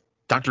 Evil. That's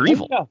Dr. Oh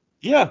Evil. yeah,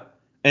 yeah.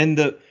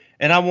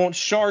 And I want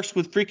sharks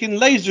with freaking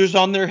lasers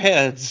on their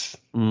heads.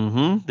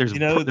 Mm-hmm. You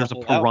know, the There's a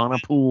whole piranha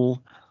outfit.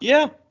 pool.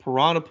 Yeah,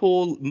 piranha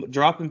pool,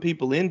 dropping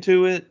people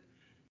into it.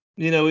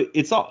 You know,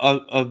 it's all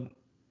a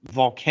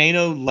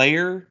volcano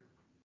layer.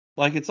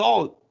 Like it's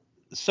all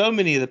so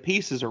many of the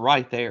pieces are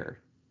right there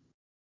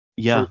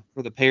Yeah.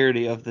 for the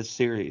parody of this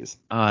series.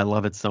 I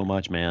love it so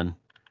much, man.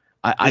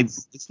 I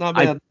It's not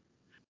I bad.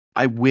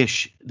 I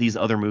wish these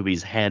other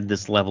movies had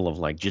this level of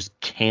like just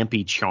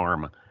campy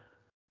charm.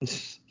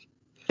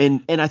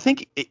 And I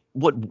think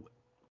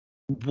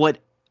what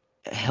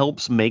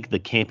helps make the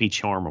campy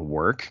charm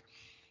work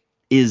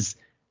is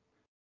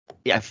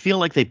I feel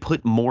like they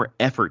put more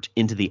effort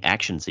into the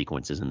action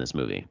sequences in this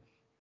movie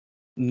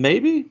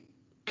Maybe.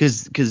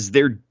 because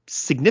they're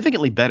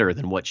significantly better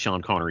than what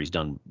Sean Connery's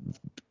done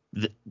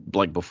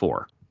like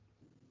before.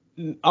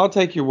 I'll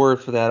take your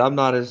word for that. I'm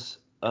not as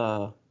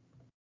I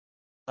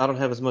don't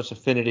have as much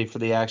affinity for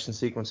the action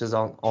sequences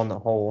on the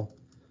whole.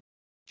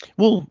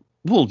 Well,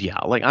 yeah.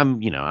 Like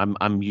I'm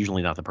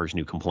usually not the person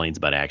who complains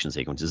about action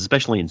sequences,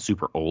 especially in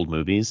super old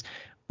movies.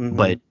 Hmm.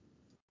 But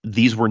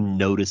these were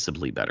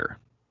noticeably better.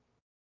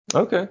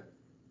 Okay.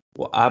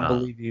 Well, I Uh,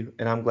 believe you,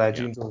 and I'm glad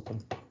you yeah. enjoyed them.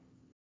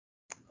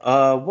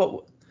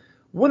 What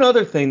one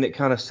other thing that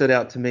kind of stood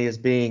out to me as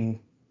being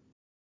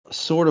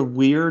sort of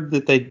weird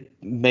that they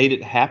made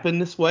it happen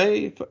this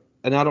way,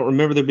 and I don't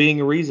remember there being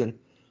a reason,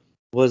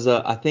 was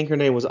I think her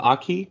name was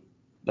Aki.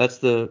 That's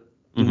the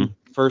Hmm.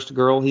 first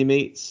girl he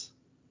meets.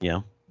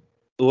 Yeah.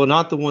 Well,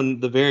 not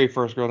the very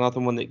first girl, not the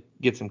one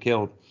that gets him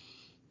killed.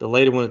 The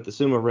later one at the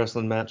sumo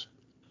wrestling match.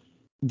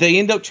 They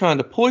end up trying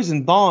to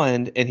poison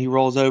Bond, and he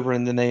rolls over,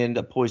 and then they end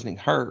up poisoning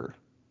her,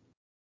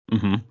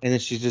 Hmm. and then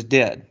she's just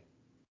dead.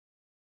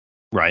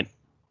 Right.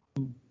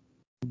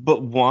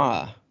 But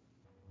why?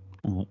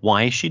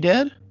 Why is she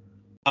dead?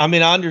 I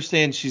mean, I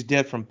understand she's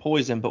dead from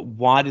poison, but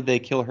why did they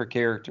kill her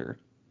character?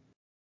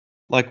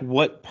 Like,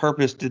 what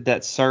purpose did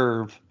that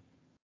serve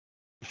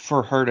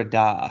for her to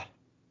die?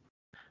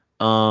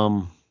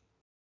 Um.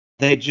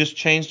 They just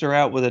changed her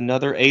out with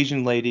another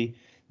Asian lady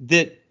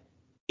that,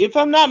 if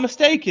I'm not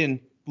mistaken,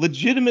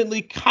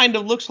 legitimately kind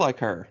of looks like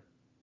her.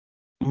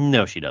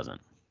 No, she doesn't.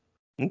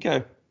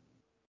 Okay.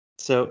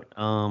 So,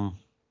 Um.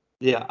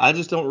 yeah, I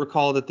just don't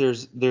recall that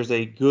there's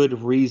a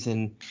good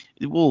reason.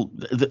 Well,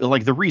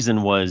 like the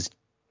reason was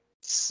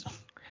Like,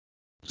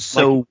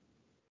 so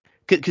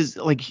because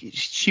like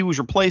she was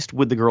replaced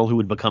with the girl who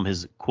would become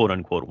his quote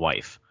unquote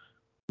wife.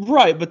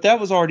 Right, but that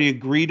was already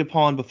agreed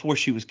upon before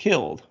she was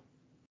killed.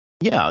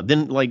 Yeah,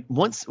 then like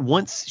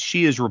once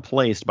she is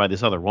replaced by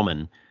this other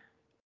woman,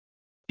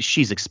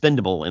 she's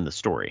expendable in the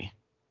story.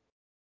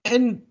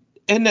 And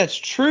that's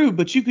true,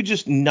 but you could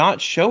just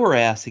not show her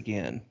ass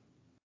again.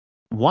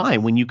 Why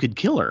when you could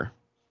kill her?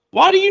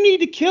 Why do you need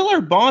to kill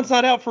her? Bond's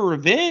not out for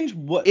revenge.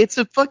 What? It's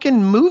a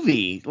fucking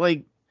movie.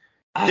 Like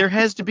there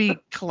has to be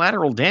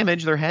collateral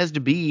damage. There has to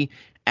be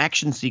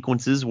action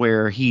sequences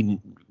where he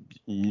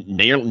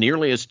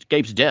nearly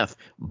escapes death,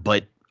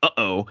 but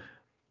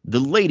the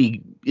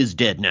lady is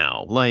dead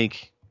now.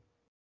 Like,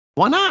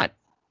 why not?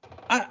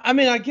 I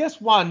mean, I guess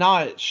why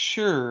not?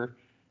 Sure.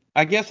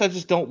 I guess I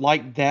just don't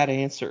like that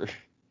answer.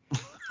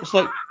 It's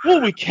like,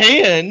 well, we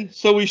can,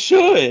 so we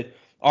should.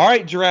 All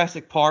right,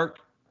 Jurassic Park.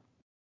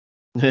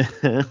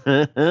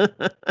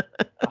 Aha!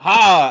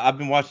 I've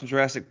been watching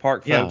Jurassic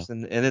Park, Yeah, folks,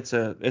 and it's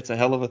a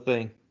hell of a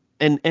thing.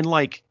 and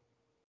like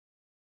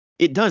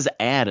it does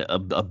add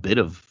a bit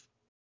of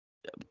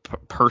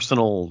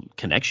personal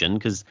connection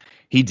because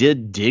he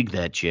did dig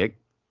that chick.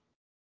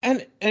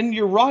 And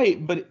you're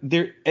right, but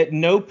there at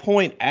no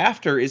point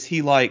after is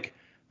he like,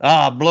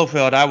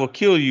 Blofeld, I will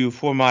kill you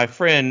for my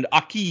friend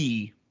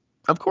Aki.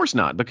 Of course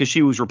not, because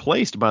she was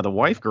replaced by the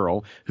wife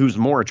girl who's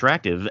more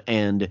attractive,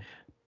 and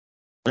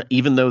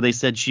even though they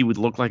said she would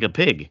look like a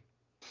pig.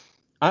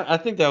 I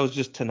think that was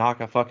just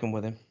Tanaka fucking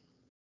with him.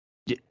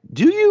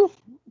 Do you?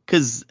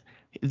 Because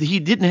he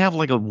didn't have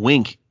like a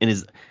wink in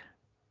his.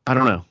 I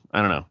don't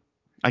know.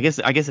 I guess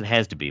it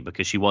has to be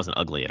because she wasn't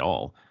ugly at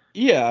all.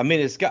 Yeah, I mean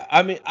it's got.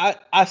 I mean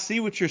I see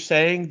what you're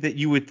saying, that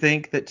you would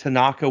think that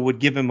Tanaka would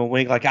give him a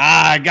wink like,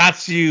 I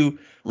got you,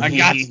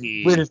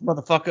 British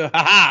motherfucker,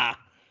 ha.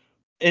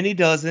 And he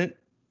doesn't.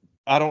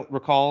 I don't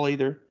recall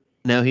either.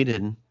 No, he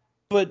didn't.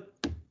 But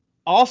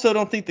also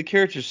don't think the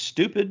character's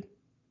stupid.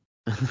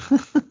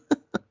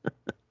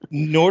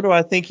 Nor do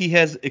I think he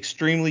has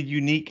extremely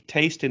unique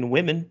taste in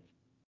women.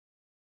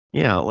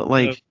 Yeah, No,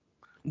 like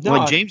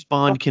James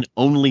Bond can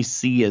only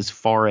see as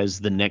far as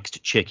the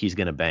next chick he's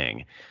gonna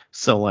bang.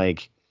 So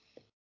like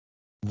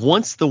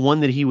once the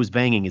one that he was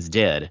banging is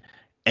dead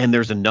and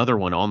there's another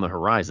one on the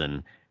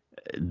horizon,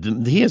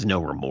 he has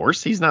no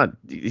remorse. He's not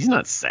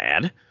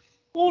sad.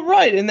 well,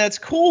 right, and that's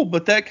cool,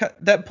 but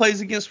that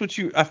plays against what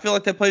you. I feel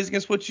like that plays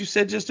against what you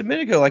said just a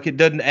minute ago. Like it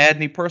doesn't add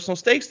any personal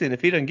stakes in if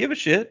he doesn't give a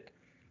shit.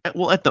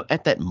 Well,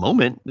 at that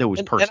moment there was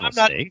And personal I'm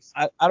not. stakes.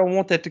 I don't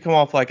want that to come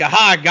off like,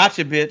 aha, I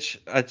gotcha, bitch,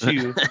 at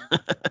you.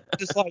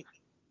 Just like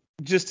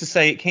just to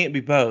say it can't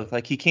be both.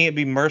 Like he can't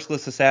be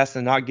merciless assassin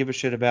and not give a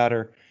shit about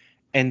her,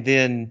 and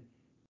then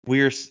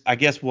I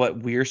guess what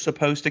we're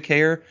supposed to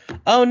care.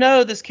 Oh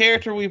no, this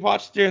character we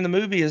watched during the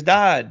movie has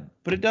died,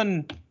 but it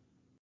doesn't.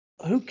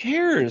 Who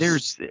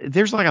cares?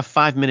 There's like a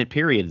 5-minute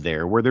period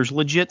there where there's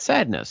legit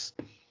sadness.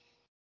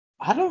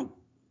 I don't.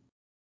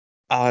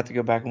 I'll have to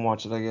go back and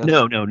watch it, I guess.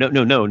 No,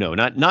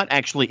 not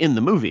actually in the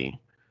movie,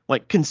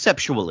 like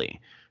conceptually.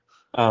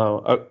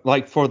 Oh,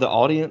 like for the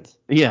audience?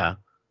 Yeah,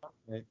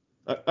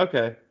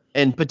 Okay.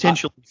 and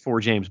potentially for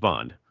James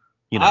Bond.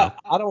 You know.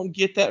 I don't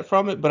get that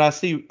from it, but I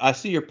see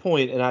your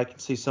point, and I can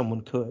see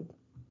someone could.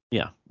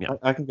 Yeah.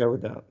 I can go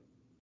with that.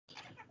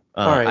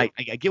 All right.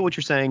 I get what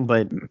you're saying,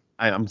 but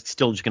I'm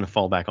still just gonna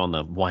fall back on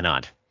the why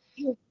not.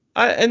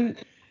 And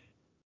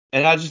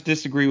I just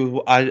disagree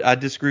with I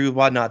disagree with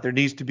why not. There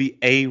needs to be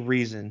a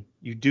reason.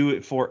 You do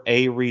it for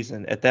a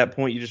reason. At that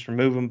point, you just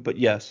remove them. But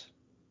yes,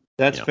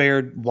 that's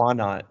fair. Why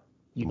not?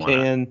 You Why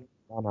can.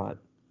 Why not?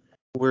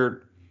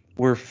 We're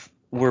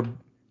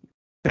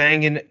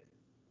banging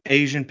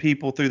Asian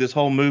people through this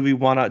whole movie.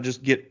 Why not just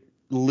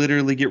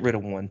literally get rid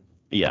of one?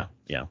 Yeah.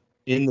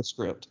 In the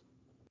script.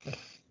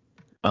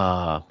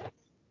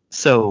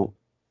 So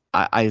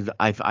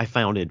I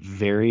found it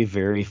very,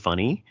 very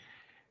funny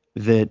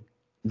that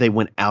they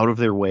went out of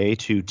their way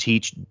to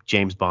teach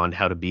James Bond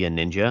how to be a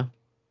ninja.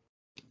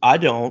 I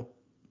don't.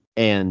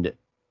 And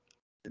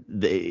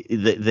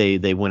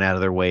they went out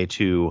of their way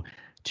to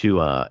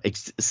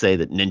say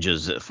that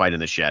ninjas fight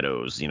in the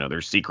shadows,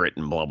 they're secret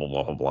and blah blah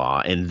blah blah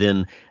blah. And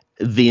then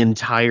the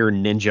entire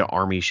ninja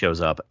army shows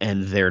up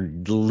and they're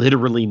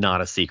literally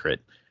not a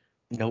secret.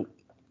 Nope.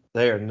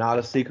 They are not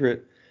a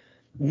secret.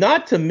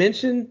 Not to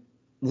mention,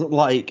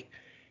 like,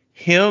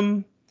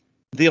 him,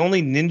 the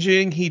only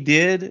ninjaing he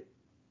did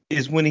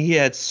is when he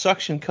had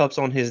suction cups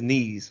on his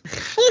knees.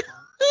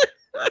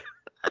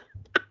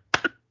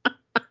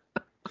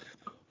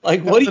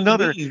 Like, what do you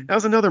mean? That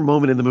was another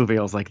moment in the movie.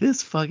 I was like,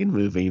 this fucking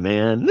movie,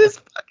 man. This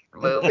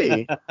fucking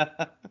movie.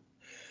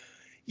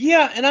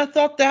 Yeah, and I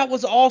thought that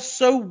was all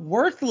so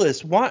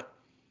worthless. Why?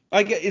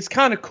 Like, it's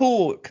kind of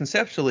cool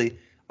conceptually.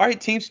 All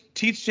right, teach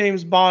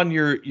James Bond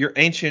your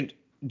ancient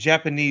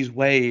Japanese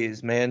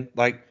ways, man.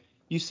 Like,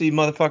 you see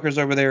motherfuckers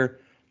over there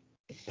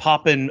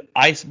popping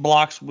ice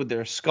blocks with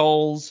their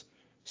skulls,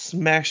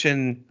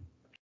 smashing,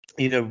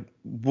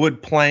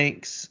 wood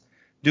planks,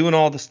 doing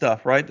all the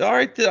stuff, right? All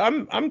right,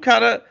 I'm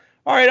kind of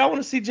all right. I want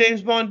to see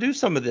James Bond do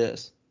some of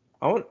this.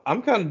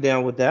 I'm kind of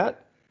down with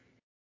that.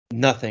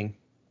 Nothing.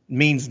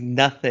 means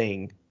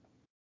nothing.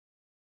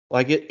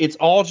 Like it's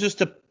all just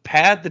to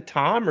pad the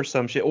time or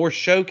some shit, or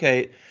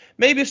showcase.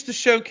 Maybe it's to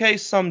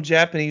showcase some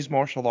Japanese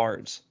martial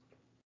arts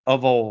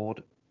of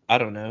old. I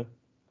don't know.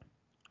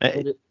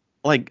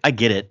 Like I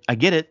get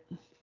it,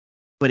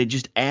 but it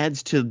just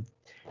adds to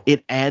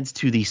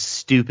the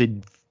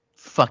stupid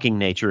fucking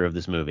nature of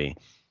this movie.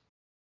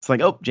 It's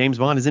like, oh, James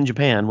Bond is in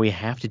Japan. We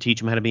have to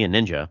teach him how to be a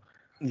ninja.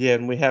 Yeah,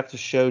 and we have to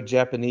show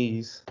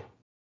Japanese.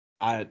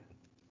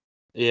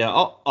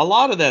 Yeah, a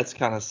lot of that's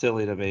kind of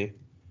silly to me.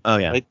 Oh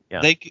yeah,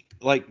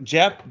 Like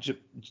yeah.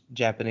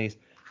 Japanese,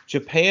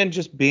 Japan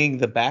just being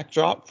the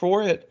backdrop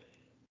for it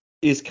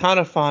is kind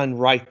of fine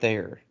right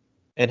there,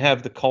 and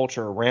have the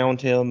culture around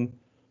him.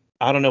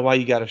 I don't know why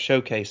you got to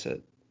showcase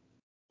it,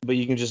 but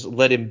you can just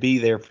let him be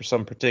there for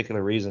some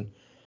particular reason.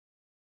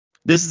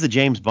 This is a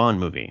James Bond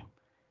movie.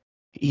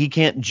 He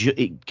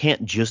it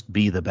can't just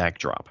be the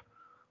backdrop.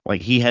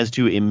 Like he has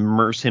to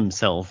immerse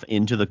himself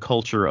into the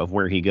culture of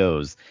where he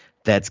goes.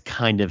 That's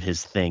kind of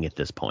his thing at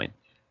this point.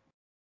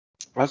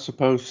 I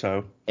suppose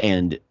so.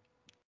 And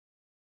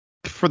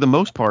for the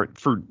most part,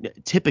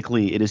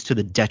 typically it is to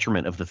the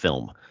detriment of the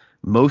film.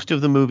 Most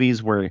of the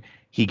movies where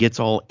he gets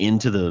all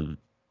into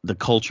the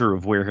culture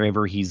of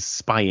wherever he's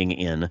spying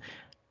in,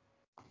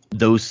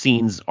 those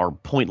scenes are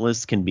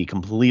pointless, can be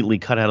completely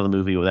cut out of the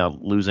movie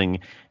without losing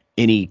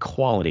any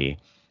quality.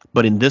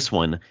 But in this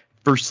one,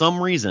 for some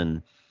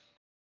reason,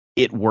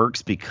 it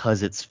works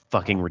because it's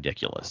fucking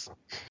ridiculous.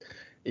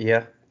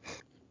 Yeah.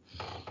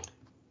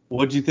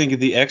 What'd you think of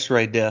the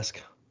X-ray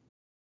desk?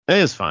 It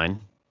is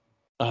fine.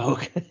 Oh,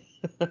 okay.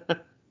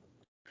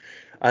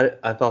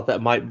 I thought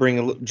that might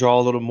draw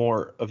a little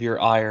more of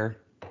your ire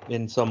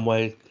in some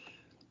way,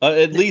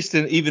 at least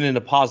even in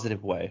a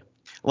positive way.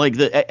 Like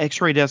the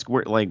X-ray desk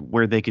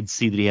where they could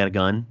see that he had a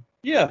gun.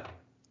 Yeah.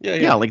 Yeah.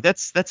 Yeah, like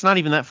that's not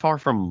even that far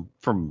from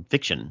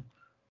fiction.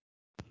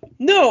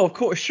 No, of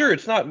course, sure,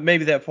 it's not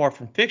maybe that far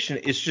from fiction.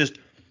 It's just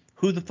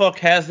who the fuck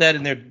has that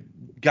in their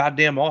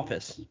goddamn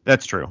office?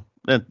 That's true.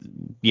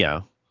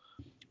 Yeah.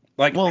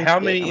 Like, Well, how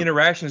many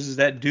interactions is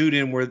that dude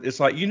in where it's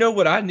like, you know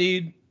what I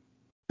need?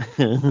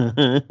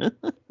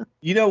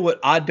 You know what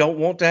I don't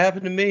want to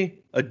happen to me?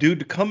 A dude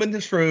to come in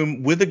this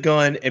room with a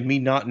gun and me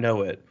not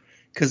know it.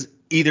 Because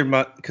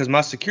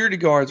my security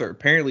guards are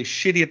apparently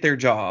shitty at their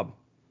job.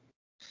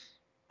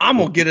 I'm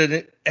going to get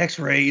an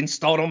X-ray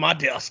installed on my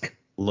desk.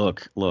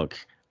 Look.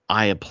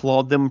 I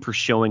applaud them for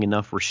showing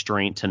enough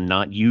restraint to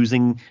not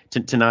using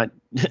to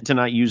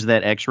not use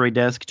that X-ray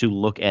desk to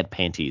look at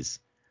panties.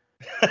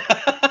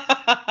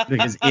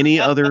 Because any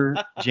other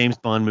James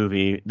Bond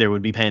movie, there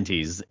would be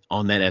panties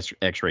on that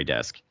X-ray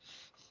desk.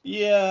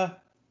 Yeah.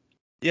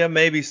 Yeah,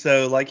 maybe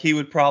so. Like, he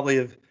would probably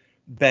have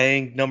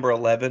banged number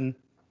 11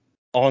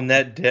 on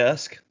that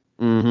desk,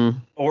 Mm-hmm.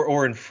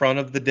 or in front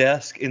of the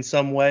desk in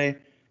some way,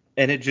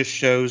 and it just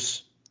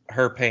shows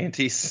her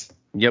panties.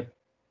 Yep.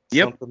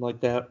 Something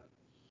like that.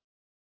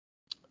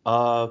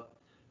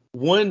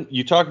 One,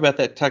 you talk about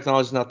that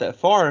technology is not that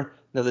far.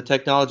 Now, the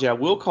technology I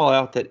will call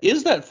out that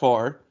is that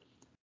far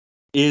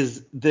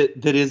is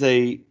that is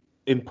a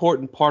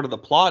important part of the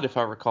plot, if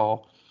I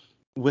recall,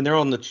 when they're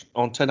on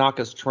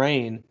Tanaka's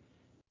train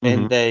Mm-hmm.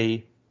 and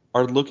they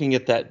are looking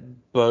at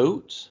that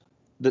boat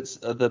that's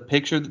the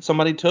picture that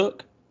somebody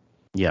took,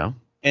 Yeah.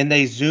 and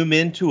they zoom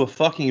into a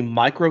fucking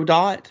micro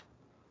dot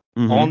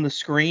on the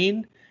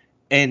screen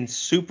and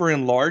super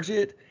enlarge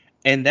it,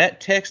 and that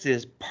text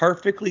is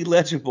perfectly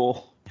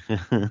legible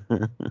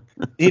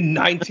in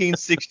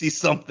 1960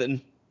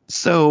 something.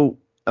 So,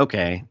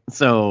 okay.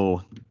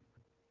 So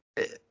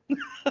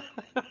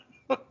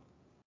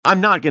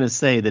I'm not going to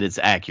say that it's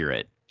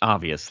accurate,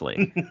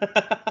 obviously,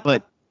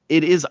 but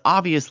it is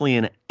obviously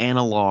an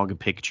analog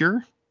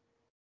picture.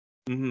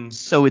 Mm-hmm.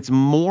 So it's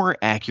more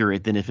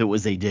accurate than if it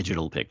was a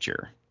digital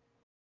picture.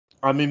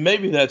 I mean,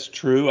 maybe that's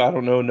true. I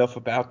don't know enough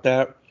about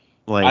that.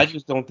 I Like,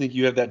 just don't think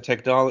you have that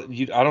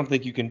technology. I don't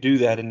think you can do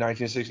that in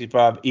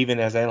 1965, even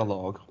as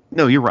analog.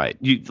 no, you're right.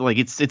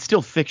 It's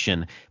still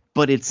fiction,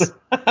 but it's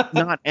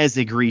not as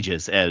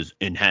egregious as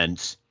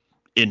enhance.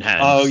 Oh,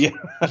 Enhance. yeah.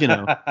 You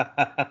know,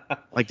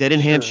 like that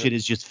enhanced Sure. shit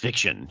is just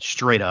fiction,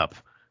 straight up.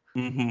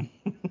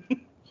 Mm-hmm.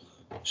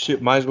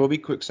 Shit might as well be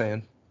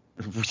quicksand.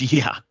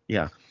 Yeah,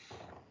 yeah.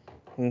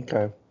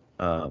 Okay.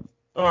 Um,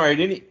 All right.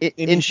 in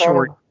Any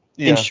short, final?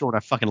 Yeah. I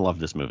fucking love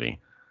this movie.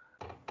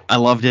 I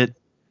loved it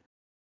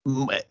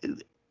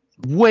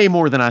way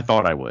more than I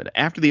thought I would.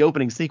 After the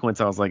opening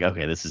sequence, I was like,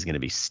 okay, this is going to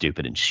be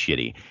stupid and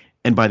shitty.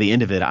 And by the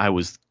end of it, I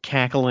was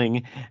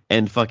cackling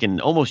and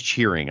fucking almost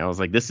cheering. I was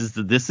like, this is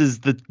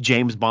the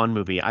James Bond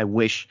movie I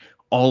wish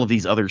all of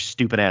these other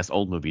stupid ass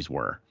old movies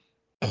were.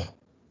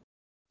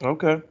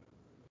 Okay.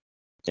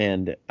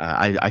 And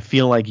I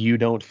feel like you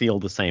don't feel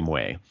the same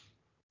way.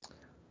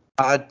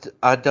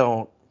 I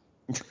don't.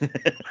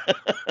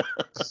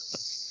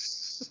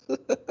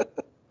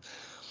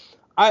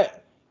 I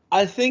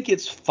I think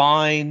it's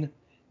fine.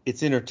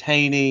 It's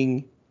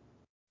entertaining.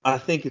 I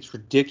think it's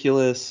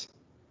ridiculous.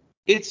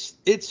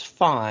 It's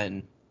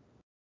fine.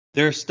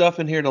 There's stuff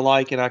in here to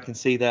like, and I can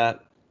see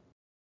that,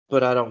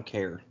 but I don't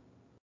care.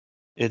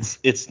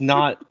 It's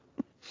not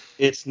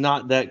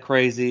that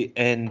crazy,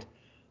 and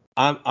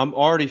I'm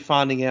already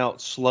finding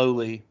out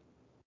slowly,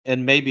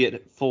 and maybe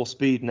at full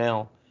speed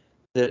now,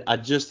 that I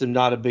just am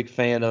not a big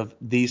fan of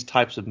these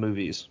types of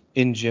movies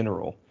in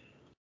general,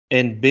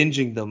 and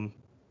binging them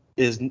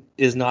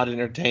is not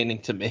entertaining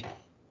to me.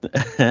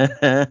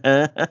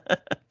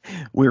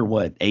 We're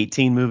what,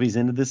 18 movies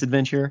into this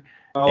adventure,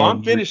 Oh, I'm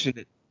and you're finishing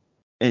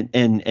it.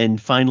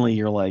 and finally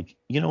you're like,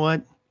 you know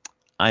what?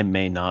 I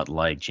may not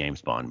like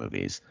James Bond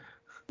movies.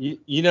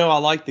 I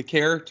like the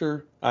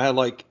character. I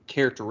like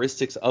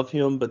characteristics of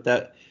him,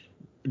 but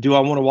do I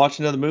want to watch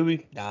another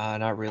movie? Nah,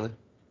 not really.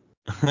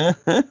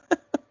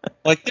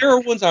 Like there are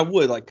ones I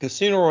would, like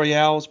Casino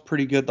Royale is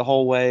pretty good the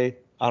whole way.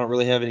 I don't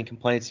really have any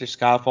complaints there.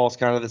 Skyfall's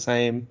kind of the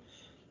same.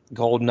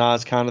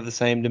 GoldenEye's kind of the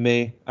same to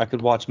me. I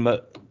could watch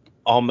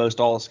almost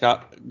all of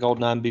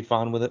GoldenEye and be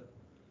fine with it.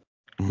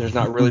 There's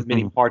not really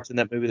many parts in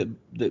that movie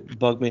that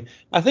bug me.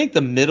 I think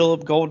the middle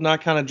of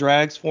GoldenEye kind of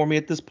drags for me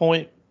at this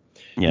point.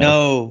 Yeah,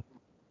 No,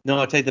 no,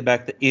 I take that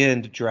back. The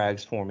end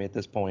drags for me at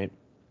this point.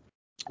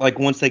 Like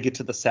once they get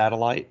to the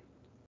satellite,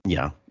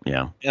 yeah,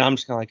 yeah. and I'm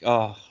just kind of like,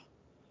 oh,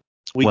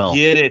 we Well,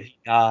 get it,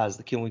 guys.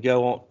 Can we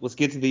go on? Let's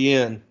get to the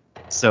end.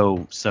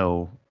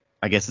 so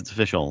I guess it's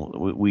official.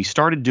 We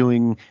started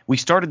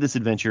this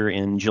adventure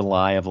in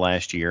July of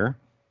last year,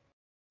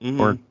 or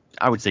Mm-hmm.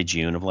 I would say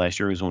June of last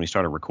year is when we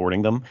started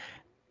recording them.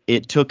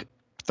 It took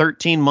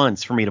 13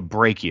 months for me to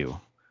break you.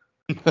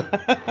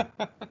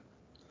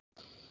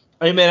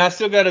 Hey man, I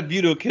still got A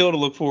View to a Kill to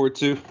look forward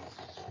to.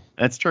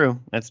 That's true.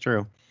 That's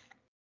true.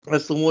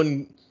 That's the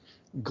one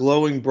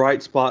glowing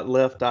bright spot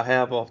left I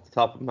have off the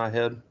top of my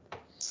head.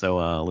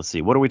 So let's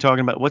see. What are we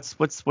talking about?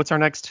 What's our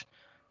next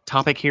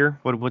topic here?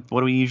 What do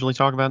we usually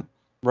talk about?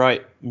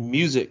 Right,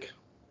 music.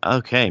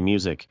 Okay,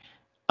 music.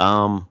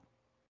 Um,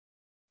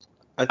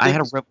 I I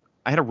think. had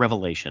I had a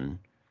revelation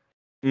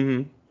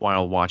Mm-hmm.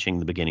 while watching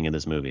the beginning of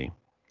this movie.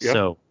 Yep.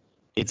 So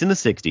it's in the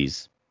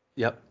 60s,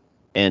 Yep.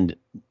 and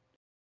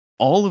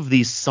all of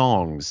these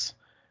songs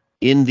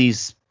in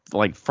these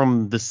like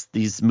from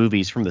these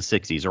movies from the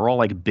 60s are all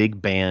like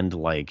big band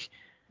like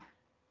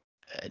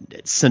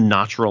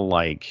Sinatra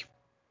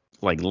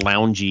like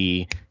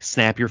loungy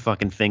snap your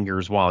fucking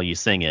fingers while you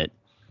sing it,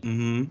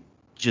 Mm-hmm.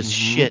 just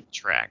Mm-hmm. shit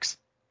tracks.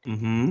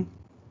 Mm-hmm.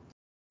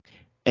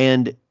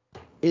 And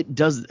it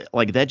does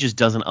like that just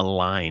doesn't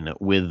align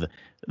with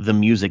the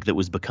music that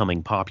was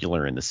becoming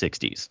popular in the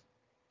 60s.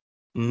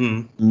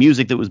 Mm-hmm.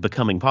 Music that was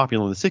becoming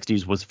popular in the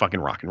 60s was fucking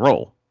rock and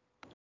roll.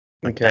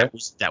 Like Okay.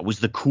 that was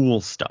the cool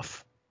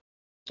stuff.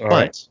 All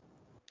right.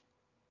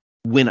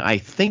 But when I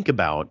think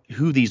about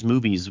who these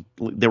movies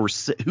who they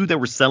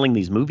were selling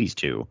these movies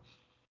to,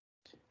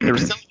 they were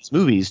selling these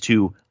movies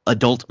to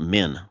adult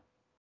men,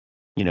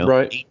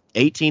 Right.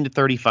 18 to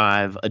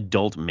 35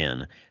 adult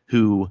men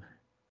who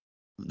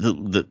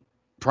the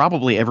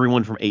probably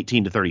everyone from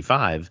 18 to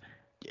 35,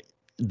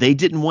 they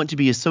didn't want to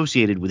be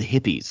associated with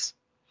hippies.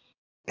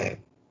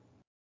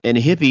 And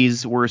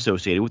hippies were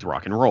associated with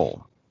rock and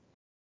roll.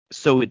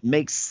 So it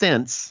makes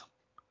sense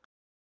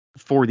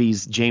for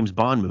these James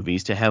Bond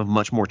movies to have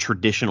much more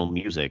traditional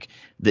music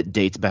that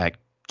dates back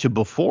to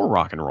before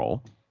rock and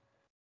roll,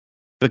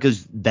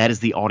 because that is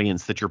the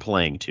audience that you're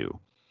playing to.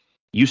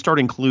 You start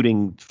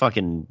including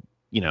fucking,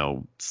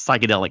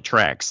 psychedelic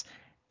tracks,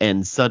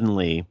 and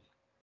suddenly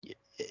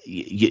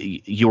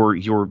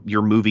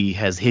your movie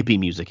has hippie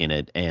music in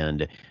it,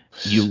 and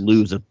you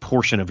lose a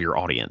portion of your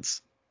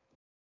audience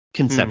Hmm.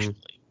 conceptually.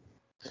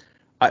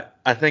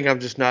 I think I'm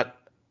just not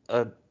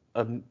a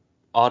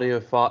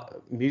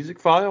music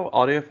file,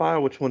 audio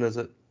file. Which one is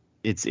it?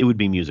 It would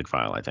be music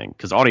file, I think,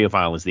 because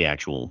audiophile is the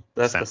actual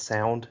That's the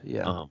sound. sound.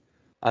 Yeah. Um,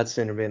 I'd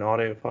sooner be an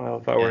audio file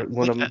if I yeah, were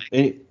one of them.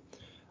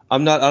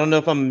 I'm not. I don't know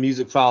if I'm a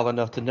music file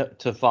enough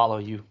to follow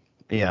you.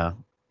 yeah.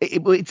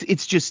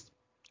 It's just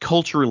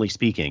culturally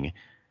speaking,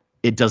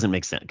 it doesn't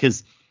make sense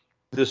because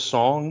This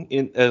song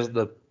in as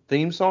the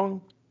theme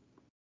song.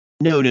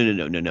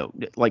 no.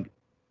 Like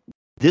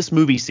this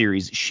movie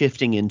series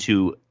shifting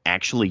into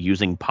actually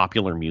using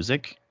popular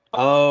music,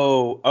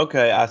 Oh,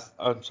 okay.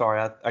 I'm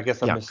sorry. I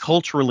guess I yeah, missed.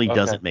 culturally Okay.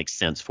 doesn't make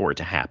sense for it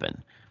to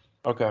happen.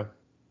 Okay.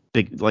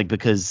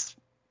 Because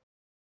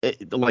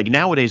like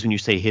nowadays when you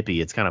say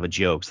hippie, it's kind of a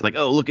joke. It's like,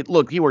 oh,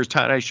 look, he wears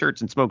tie-dye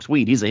shirts and smokes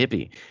weed. He's a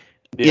hippie.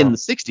 In Yeah. the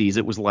 60s,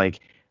 it was like,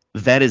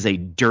 that is a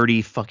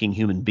dirty fucking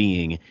human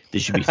being that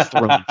should be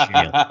thrown in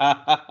jail.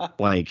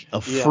 Like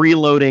a Yeah.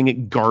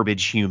 freeloading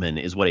garbage human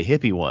is what a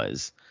hippie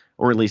was,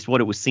 or at least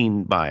what it was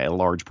seen by a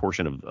large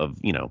portion of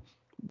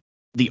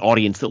the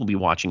audience that will be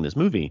watching this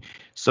movie.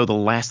 So the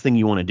last thing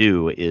you want to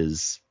do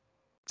is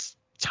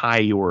tie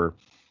your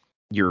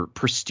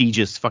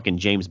prestigious fucking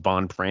James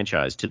Bond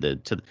franchise to the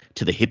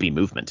hippie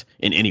movement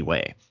in any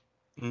way.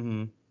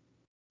 Hmm.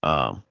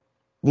 Um,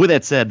 with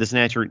that said, this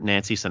Nancy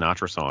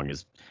Sinatra song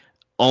is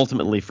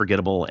ultimately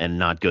forgettable and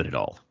not good at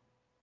all.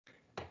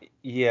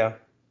 Yeah.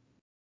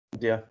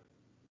 Yeah.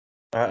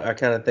 I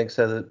kind of think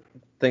so.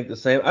 Think the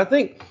same. I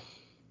think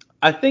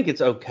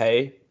it's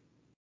okay,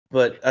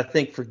 but I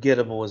think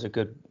forgettable is a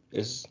good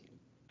is.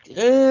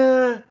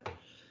 Eh,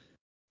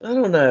 I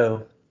don't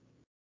know.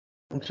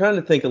 I'm trying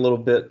to think a little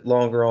bit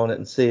longer on it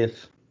and see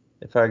if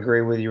I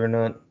agree with you or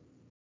not.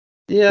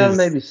 Yeah, Because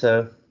maybe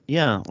so.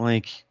 yeah,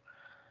 like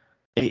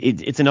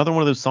it's another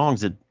one of those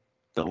songs that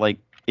like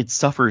it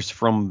suffers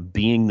from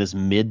being this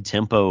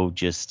mid-tempo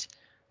just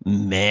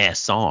meh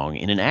song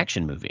in an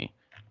action movie.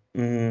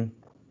 Hmm.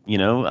 You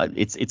know,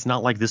 it's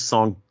not like this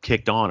song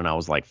kicked on and I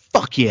was like,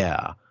 fuck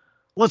yeah,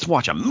 let's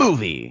watch a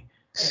movie.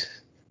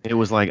 It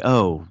was like,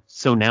 oh,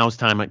 so now it's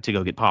time to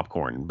go get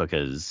popcorn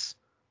because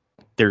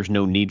there's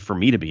no need for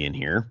me to be in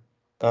here.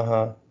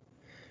 Uh-huh.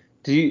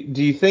 Do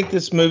you think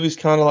this movie's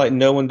kind of like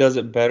No One Does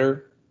It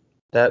Better?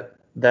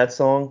 That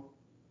song?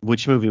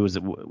 Which movie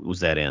was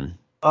that in?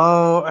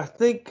 Oh, I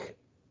think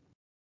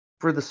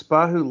For the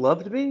Spy Who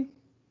Loved Me,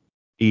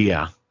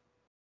 Yeah,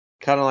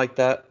 kind of like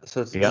that.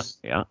 So it's yeah, just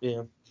yeah.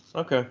 yeah.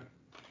 Okay.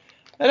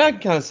 And I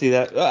can kind of see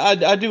that.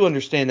 I do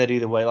understand that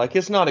either way. Like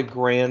it's not a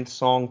grand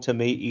song to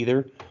me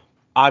either.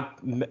 I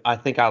I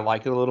think I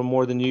like it a little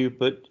more than you,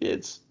 but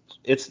it's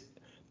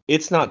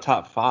it's not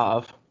top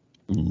five.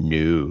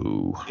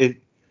 No. It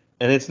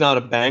and it's not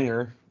a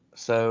banger.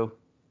 So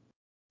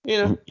I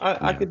Yeah.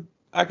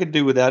 I could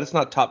do with that. It's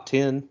not top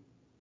 10.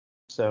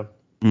 So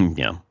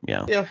Yeah,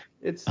 yeah. yeah,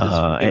 it's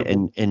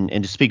forgettable.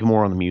 And to speak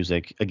more on the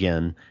music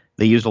again,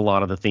 they used a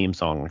lot of the theme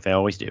song like they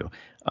always do,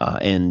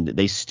 and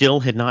they still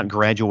had not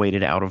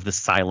graduated out of the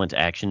silent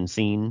action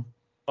scene.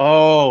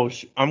 Oh,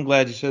 I'm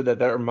glad you said that.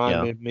 That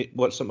reminded Yeah, me of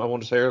what something I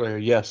wanted to say earlier.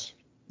 Yes,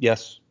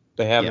 yes,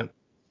 they yeah. haven't.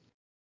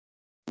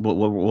 What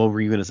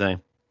were you gonna say?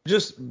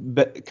 Just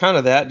kind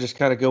of that. Just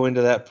kind of go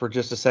into that for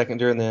just a second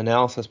during the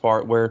analysis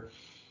part, where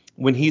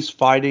when he's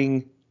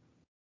fighting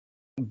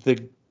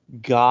the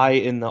guy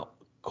in the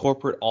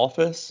corporate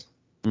office,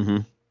 Hmm.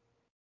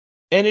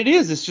 and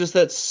it's just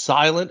that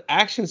silent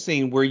action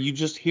scene where you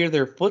just hear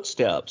their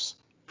footsteps.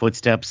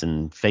 Footsteps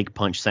and fake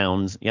punch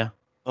sounds. Yeah.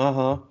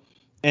 Uh-huh.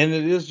 And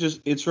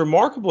it's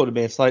remarkable to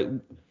me. It's like,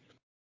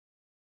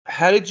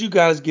 how did you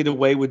guys get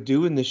away with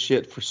doing this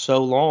shit for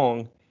so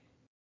long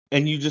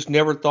and you just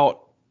never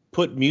thought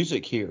put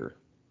music here?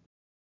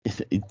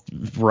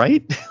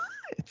 Right?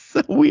 It's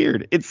so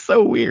weird. It's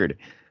so weird.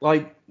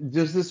 Like,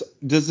 does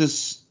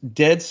this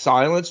dead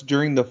silence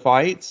during the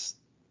fights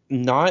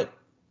not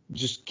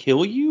just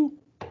kill you?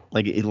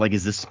 Like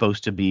is this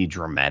supposed to be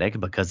dramatic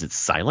because it's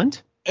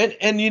silent?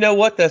 And you know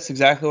what? That's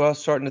exactly what I was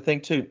starting to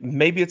think too.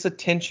 Maybe it's a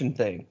tension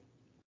thing.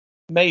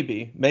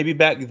 Maybe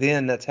back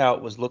then that's how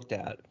it was looked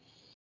at.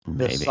 The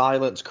Maybe.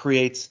 silence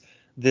creates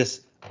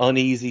this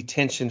uneasy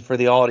tension for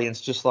the audience,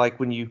 just like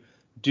when you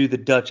do the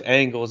Dutch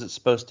angles, it's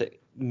supposed to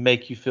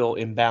make you feel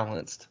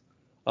imbalanced.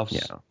 Of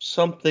Yeah.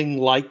 something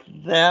like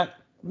that,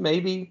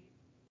 maybe.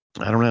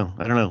 I don't know.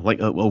 I don't know. Like,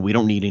 well, we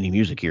don't need any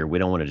music here. We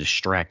don't want to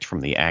distract from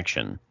the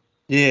action.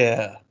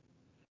 Yeah.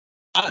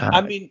 I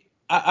Uh, mean,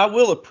 I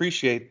will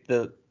appreciate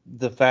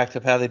the fact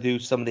of how they do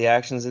some of the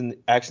action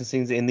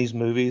scenes in these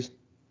movies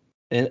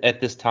at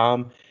this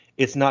time.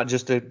 It's not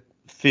just a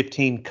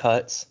 15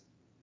 cuts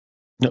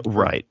no, or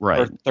right, right.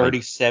 or Like,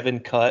 37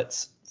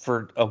 cuts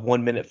for a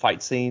 1 minute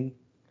fight scene.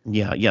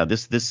 yeah, yeah.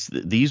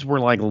 These were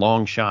like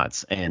long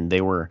shots, and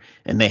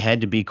they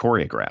had to be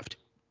choreographed.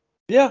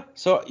 Yeah.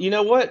 So you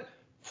know what?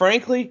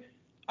 Frankly,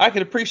 I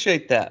could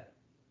appreciate that.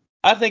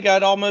 I think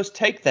I'd almost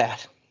take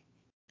that.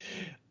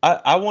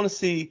 I want to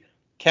see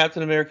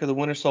Captain America: The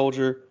Winter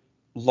Soldier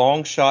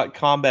long shot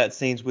combat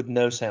scenes with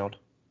no sound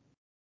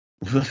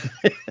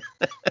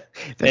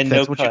and no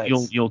That's what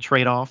cuts. you'll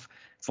trade off.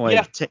 It's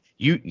Yeah.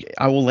 like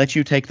I will let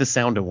you take the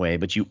sound away,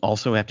 but you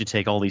also have to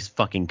take all these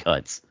fucking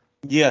cuts.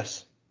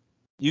 Yes.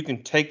 You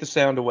can take the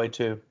sound away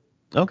too.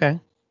 Okay.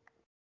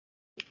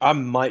 I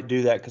might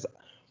do that because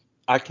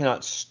I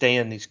cannot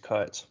stand these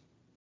cuts.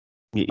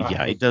 I Yeah, it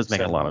hate them does make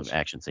a so lot of much.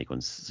 action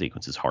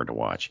sequences hard to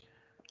watch.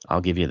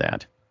 I'll give you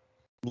that.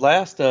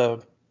 Last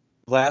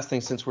last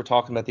thing since we're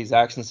talking about these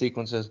action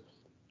sequences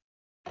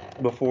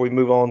before we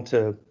move on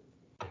to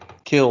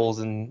kills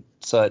and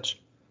such.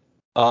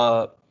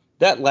 Uh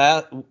that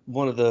last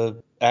one of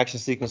the action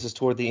sequences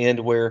toward the end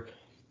where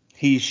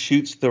he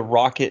shoots the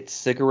rocket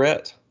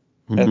cigarette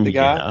at the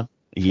guy Yeah,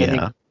 and yeah.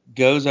 then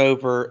goes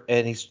over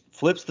and he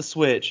flips the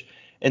switch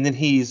and then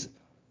he's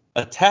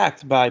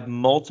attacked by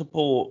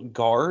multiple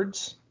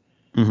guards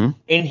Hmm.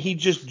 and he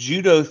just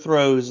judo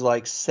throws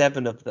like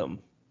seven of them.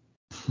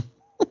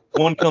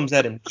 One comes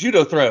at him,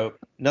 judo throw.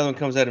 Another one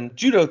comes at him,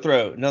 judo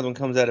throw. Another one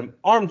comes at him,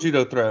 arm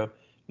judo throw.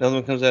 Another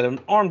one comes at him,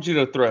 arm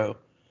judo throw.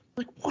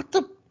 Like, what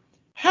the?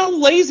 How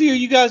lazy are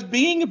you guys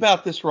being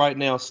about this right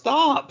now?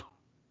 Stop.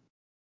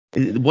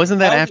 Wasn't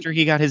that How? after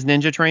he got his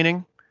ninja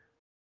training?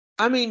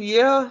 I mean,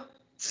 yeah.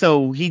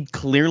 So he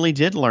clearly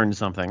did learn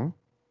something.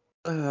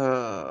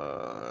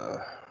 Uh,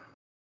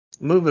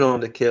 moving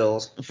on to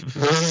kills.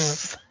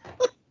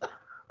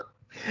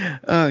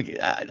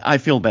 I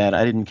feel bad.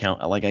 I didn't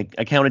count. Like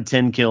I counted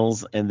 10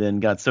 kills and then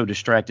got so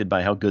distracted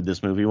by how good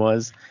this movie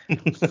was,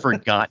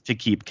 forgot to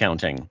keep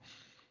counting.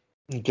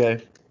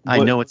 Okay. I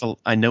What? know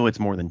I know it's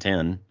more than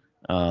 10.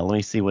 Let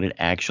me see what it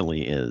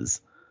actually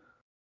is.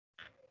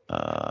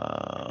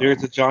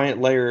 There's a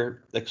giant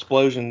layer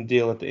explosion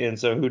deal at the end,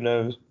 so who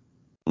knows?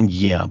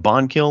 Yeah,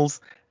 Bond kills.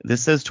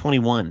 This says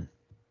 21.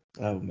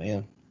 Oh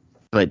man.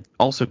 But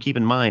also keep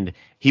in mind,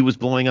 he was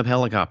blowing up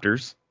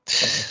helicopters.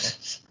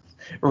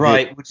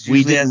 Right, which We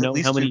usually didn't has at know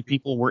least how many two.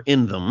 people were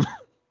in them.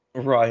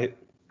 Right,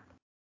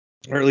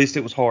 or at least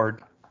it was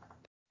hard.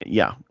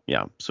 Yeah,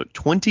 yeah. So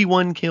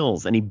 21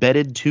 kills, and he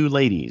bedded 2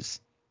 ladies.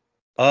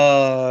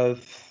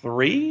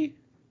 3.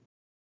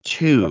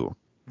 2.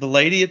 The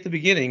lady at the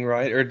beginning,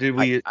 right? Or did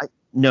we?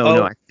 No,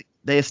 no. Oh,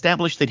 They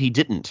established that he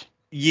didn't.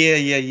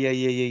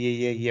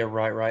 yeah.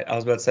 Right. I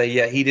was about to say,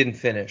 yeah, he didn't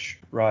finish.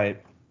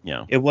 Right.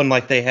 Yeah. It wasn't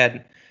like they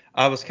had.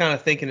 I was kind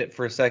of thinking it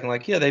for a second,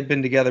 like, yeah, they've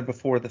been together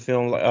before the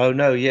film. Like, oh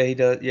no, yeah, he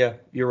does. Yeah,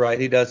 you're right.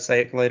 He does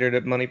say it later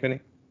at Moneypenny.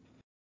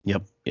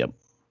 Yep. Yep.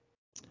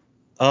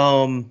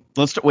 Um,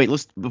 Let's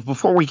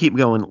before we keep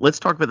going, let's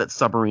talk about that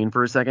submarine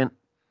for a second.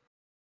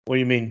 what do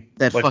you mean?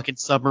 That Like, fucking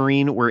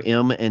submarine where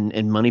M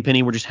and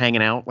Moneypenny were just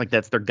hanging out, like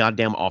that's their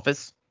goddamn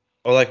office.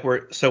 or like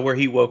where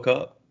he woke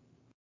up?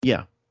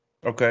 Yeah.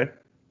 Okay,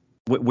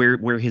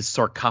 Where his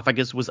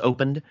sarcophagus was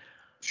opened.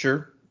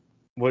 sure.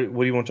 What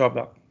do you want to talk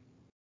about?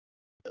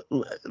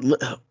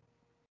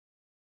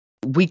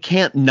 We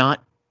can't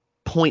not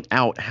point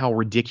out how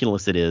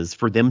ridiculous it is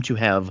for them to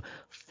have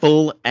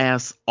full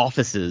ass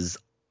offices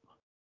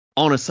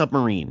on a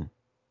submarine.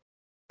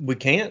 We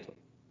can't.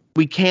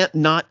 We can't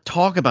not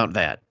talk about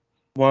that.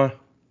 Why?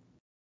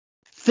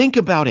 Think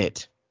about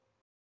it.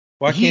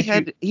 Why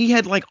can't you? He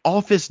had like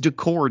office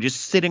decor just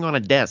sitting on a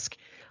desk,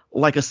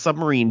 like a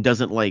submarine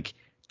doesn't like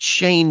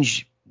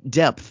change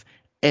depth,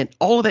 and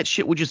all of that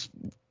shit would just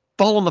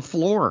fall on the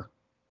floor.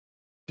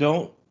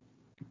 Don't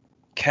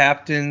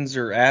captains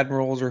or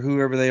admirals or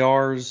whoever they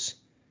are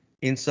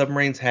in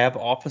submarines have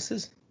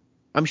offices?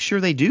 I'm sure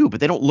they do, but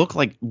they don't look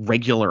like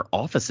regular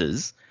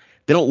offices.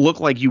 They don't look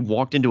like you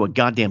walked into a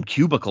goddamn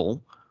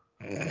cubicle.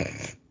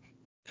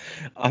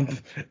 I'm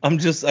I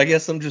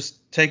guess I'm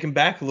just taken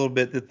back a little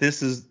bit that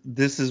this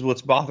is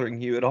what's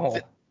bothering you at all.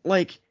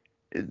 Like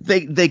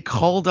they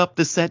called up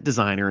the set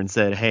designer and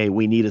said, "Hey,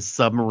 we need a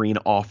submarine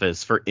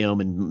office for M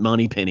and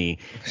Moneypenny,"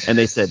 and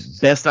they said,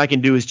 "Best I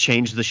can do is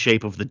change the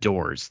shape of the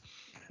doors."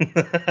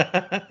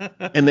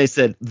 And they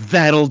said,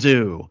 "That'll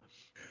do."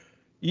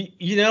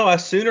 I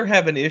sooner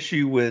have an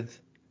issue with.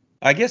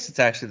 I guess it's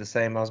actually the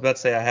same. I was about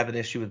to say I have an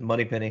issue with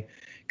Moneypenny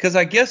because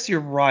I guess you're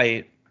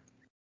right.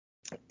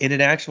 In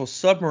an actual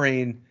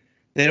submarine,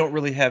 they don't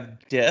really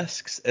have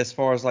desks as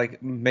far as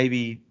like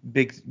maybe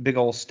big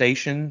old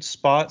station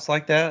spots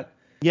like that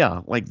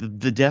Yeah, like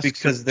the desks are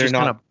because they're just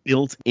kind not of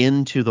built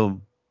into the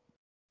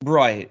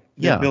right.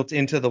 They're yeah, built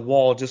into the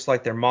wall just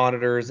like their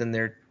monitors and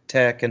their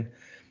tech and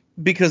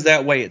because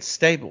that way it's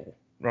stable,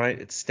 right? It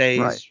right.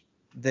 stays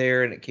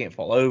there and it can't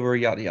fall over,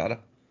 yada yada.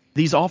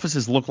 These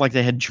offices look like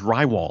they had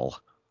drywall.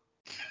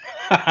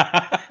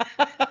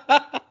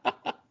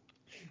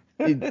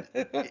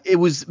 It, it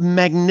was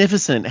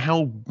magnificent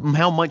how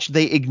much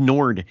they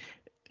ignored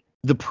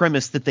the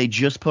premise that they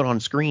just put on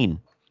screen.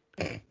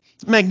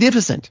 It's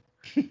magnificent.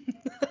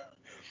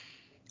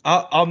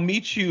 I'll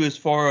meet you as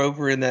far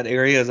over in that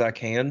area as I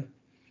can.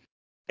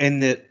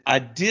 And that I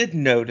did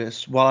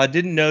notice, while I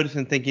didn't notice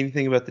and think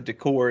anything about the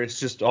decor, it's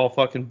just all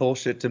fucking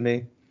bullshit to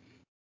me,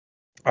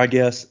 I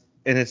guess.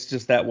 And it's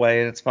just that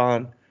way and it's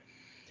fine.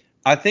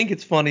 I think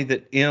it's funny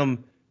that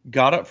M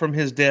got up from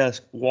his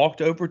desk,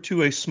 walked over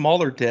to a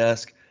smaller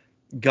desk,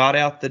 got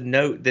out the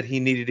note that he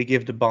needed to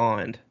give to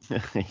Bond,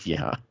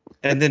 Yeah.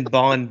 and then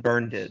Bond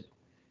burned it.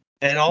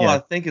 And all Yeah. I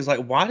think is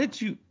like, why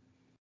did you,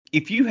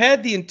 if you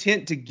had the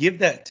intent to give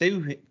that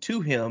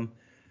to him,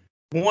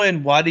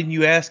 one, why didn't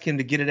you ask him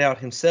to get it out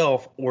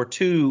himself? Or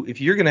two, if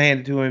you're gonna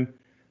hand it to him,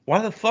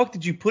 why the fuck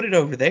did you put it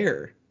over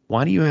there?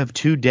 Why do you have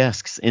 2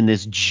 desks in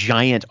this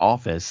giant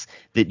office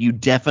that you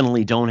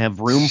definitely don't have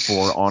room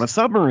for on a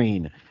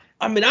submarine?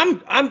 I mean,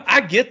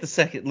 I get the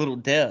second little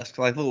desk,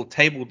 like little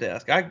table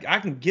desk. I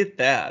can get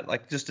that,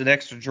 like just an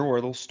extra drawer, a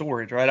little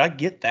storage, right? I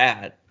get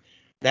that.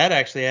 That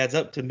actually adds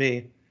up to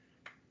me.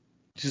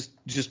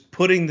 Just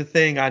putting the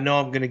thing I know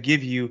I'm gonna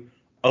give you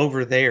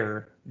over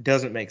there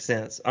doesn't make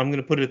sense. I'm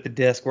gonna put it at the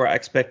desk where I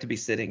expect to be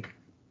sitting.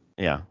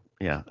 Yeah.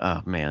 Yeah.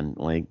 Oh man,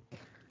 like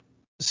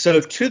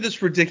So to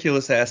this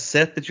ridiculous ass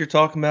set that you're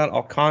talking about,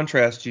 I'll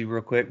contrast you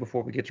real quick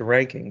before we get to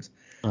rankings.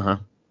 uh-huh.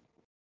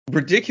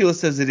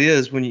 Ridiculous as it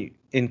is when you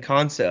in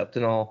concept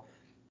and all,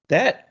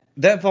 that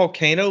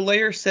volcano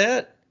layer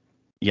set,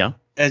 Yeah.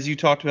 as you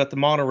talked about the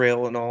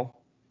monorail and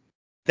all,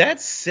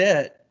 that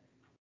set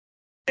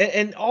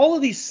and all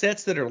of these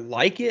sets that are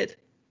like it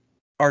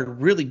are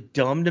really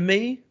dumb to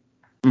me.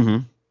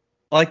 Mhm.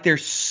 Like they're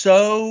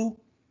so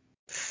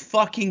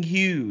fucking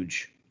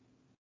huge.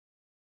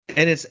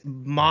 And it's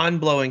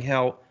mind blowing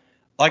how,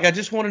 like, I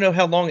just want to know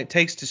how long it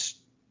takes to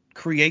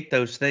create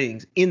those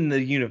things in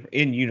the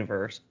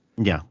universe.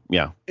 Yeah.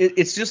 Yeah.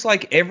 It's just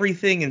like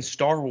everything in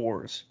Star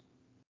Wars.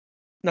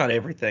 Not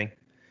everything.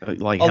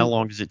 Like how A,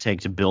 long does it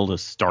take to build a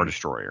star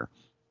destroyer?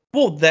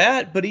 well,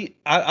 that, but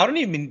I don't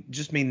even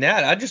just mean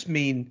that. I just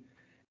mean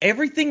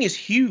everything is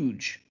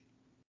huge.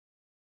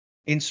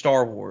 in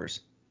Star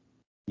Wars.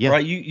 Yeah.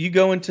 Right? You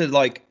go into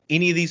like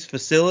any of these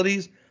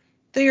facilities,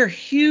 they are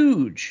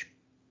huge.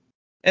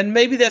 And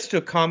maybe that's to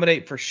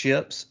accommodate for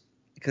ships,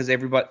 because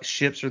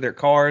ships are their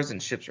cars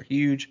and ships are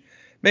huge.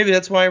 Maybe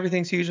that's why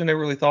everything's huge. I never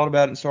really thought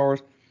about it in Star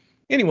Wars.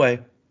 Anyway,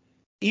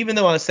 even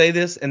though I say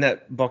this and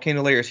that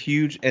volcano layer is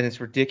huge and it's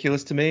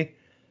ridiculous to me,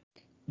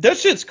 that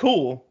shit's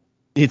cool.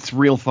 It's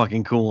real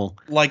fucking cool.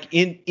 Like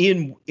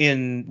in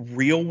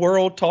real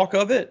world talk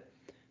of it,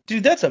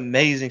 dude, that's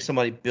amazing.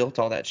 Somebody built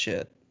all that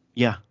shit.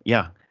 Yeah,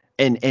 yeah.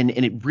 And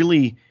it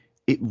really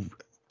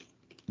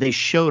they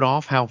showed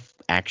off how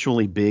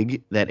actually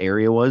big that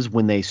area was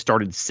when they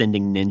started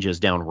sending ninjas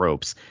down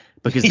ropes,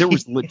 because there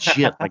was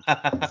legit like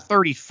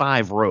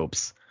 35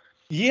 ropes.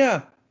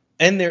 Yeah,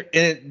 and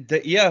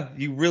yeah,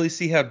 you really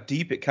see how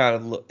deep it kind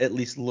of at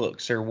least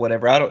looks or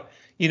whatever. I don't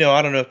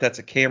know if that's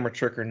a camera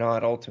trick or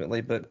not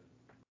ultimately, but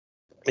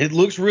it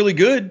looks really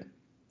good.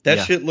 That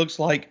Yeah. shit looks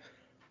like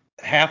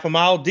half a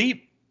mile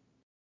deep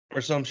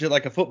or some shit,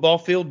 like a football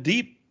field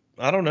deep.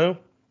 I don't know.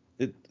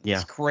 It's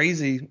Yeah.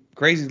 crazy,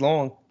 crazy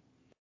long.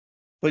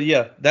 But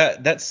yeah,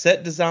 that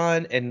set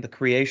design and the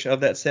creation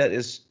of that set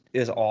is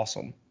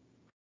awesome.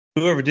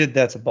 Whoever did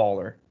that's a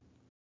baller.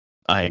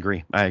 I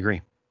agree.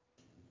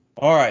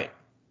 All right,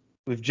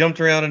 we've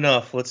jumped around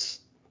enough. Let's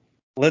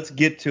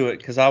get to it,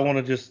 because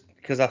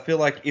I feel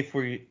like if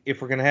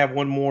we're gonna have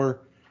one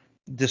more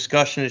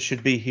discussion, it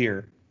should be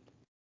here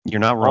You're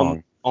not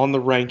wrong. on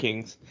the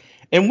rankings,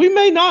 and we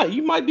may not.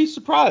 You might be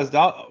surprised.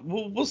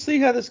 We'll see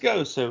how this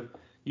goes. So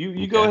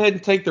you go Okay. ahead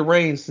and take the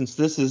reins, since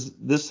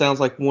this sounds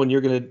like one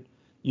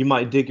you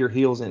might dig your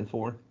heels in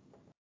for.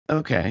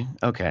 Okay.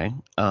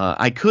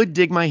 I could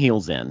dig my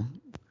heels in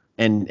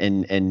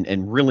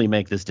and really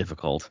make this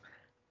difficult.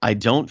 I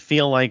don't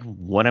feel like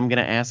what I'm going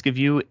to ask of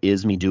you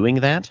is me doing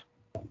that,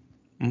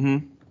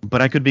 Mm-hmm.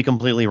 but I could be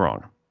completely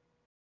wrong.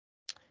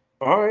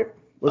 All right.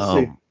 Let's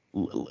see.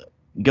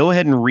 Go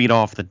ahead and read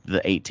off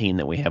the 18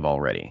 that we have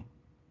already.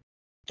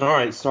 All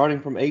right. Starting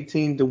from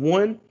 18 to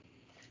 1,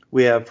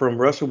 we have From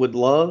Russia with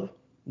Love,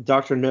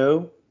 Dr.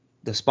 No,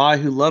 The Spy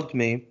Who Loved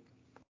Me,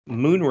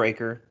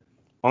 Moonraker,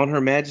 On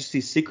Her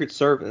Majesty's Secret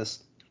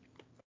Service,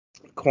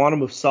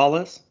 Quantum of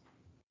Solace,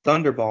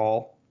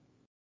 Thunderball,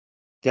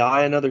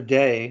 Die Another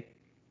Day,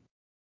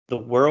 The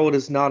World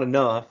Is Not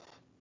Enough,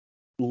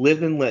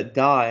 Live and Let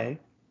Die,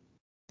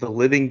 The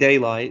Living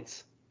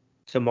Daylights,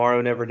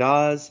 Tomorrow Never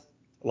Dies,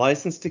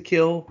 License to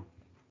Kill,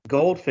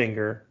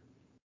 Goldfinger,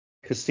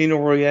 Casino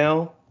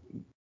Royale,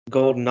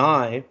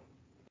 GoldenEye,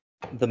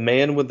 The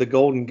Man with the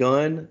Golden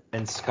Gun,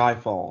 and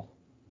Skyfall.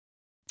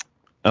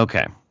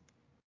 Okay.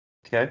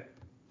 Okay.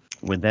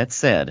 With that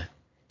said,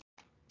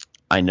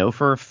 I know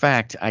for a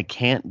fact I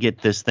can't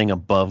get this thing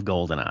above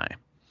GoldenEye.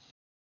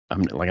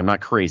 I'm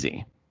not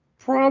crazy.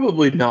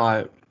 Probably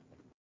not.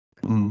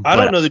 I don't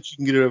But know that you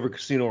can get it over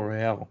Casino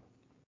Royale.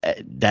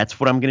 that's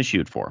what I'm going to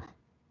shoot for.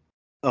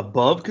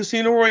 Above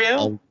Casino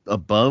Royale?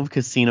 Above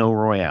Casino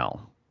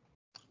Royale.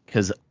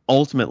 Because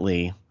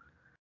ultimately,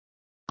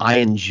 I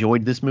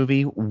enjoyed this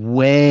movie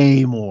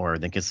way more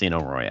than Casino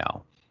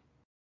Royale.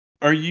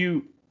 Are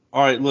you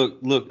all right? Look.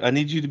 I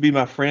need you to be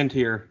my friend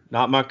here,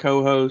 not my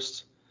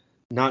co-host,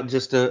 not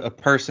just a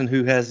person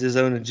who has his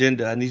own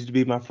agenda. I need you to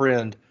be my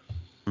friend.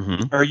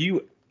 Mm-hmm.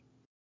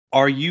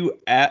 Are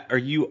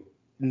you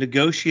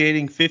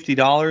negotiating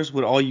 $50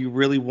 when all you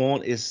really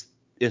want is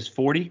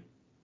 40?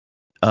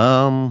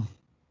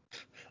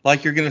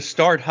 Like you're gonna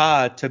start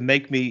high to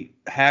make me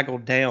haggle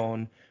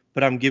down,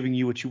 but I'm giving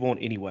you what you want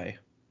anyway.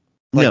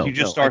 Like you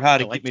just start high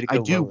to get me to I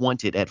go do lower.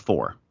 want it at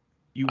 4.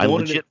 You I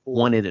wanted it legit for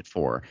want it at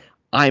 4.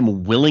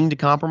 I'm willing to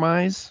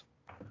compromise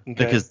okay.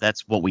 because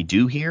that's what we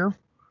do here.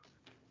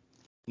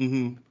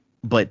 Mm-hmm.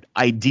 But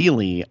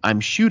ideally, I'm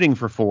shooting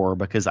for 4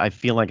 because I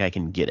feel like I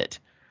can get it.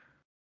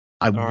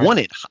 I All right. want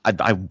it.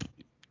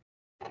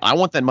 I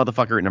want that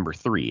motherfucker at number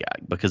 3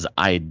 because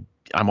I'm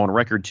on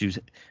record to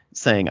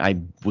saying I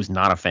was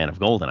not a fan of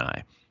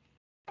GoldenEye.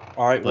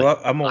 All right. But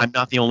Well, I'm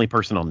not the only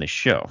person on this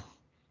show.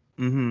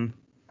 mm-hmm.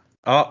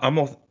 I'm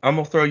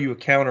gonna throw you a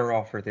counter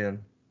offer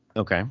then.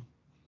 Okay.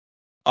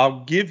 I'll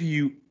give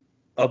you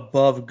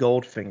above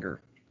Goldfinger.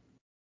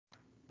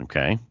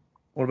 Okay.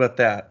 What about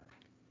that?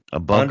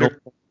 Above Gold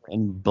Under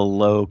and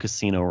below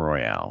Casino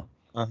Royale.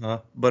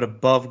 but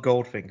above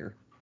Goldfinger.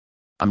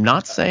 I'm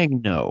not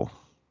saying no.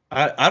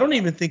 I don't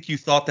even think you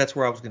thought that's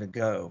where I was gonna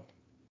go.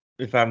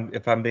 If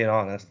I'm being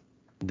honest.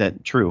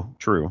 That true.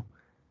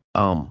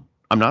 I'm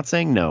not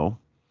saying no,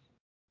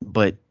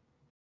 but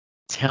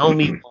tell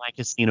me why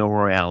Casino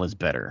Royale is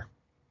better.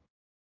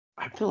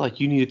 I feel like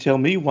you need to tell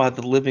me why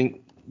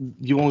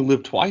you only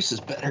live twice is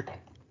better.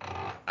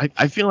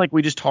 I feel like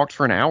we just talked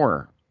for an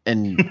hour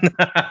and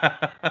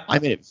I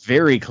made it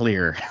very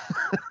clear.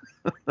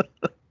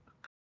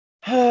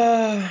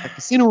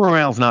 Casino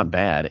Royale's not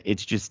bad.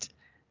 It's just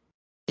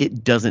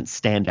it doesn't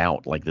stand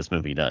out like this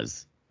movie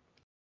does.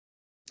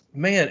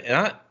 Man,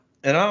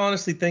 and I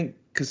honestly think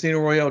Casino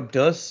Royale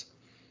does,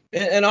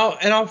 and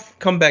I'll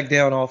come back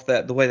down off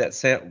that the way that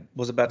sound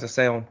was about to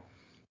sound.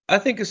 I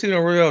think Casino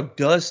Royale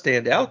does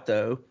stand out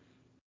though.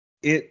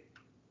 It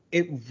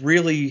it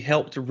really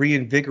helped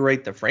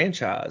reinvigorate the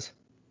franchise.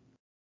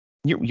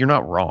 You're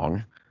not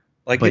wrong,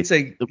 Like but it's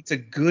a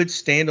good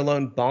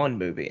standalone Bond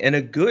movie and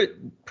a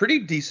good, pretty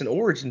decent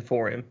origin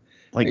for him.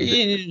 like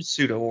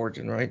Pseudo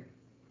origin, right?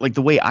 like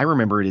the way I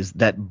remember it is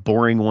that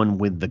boring one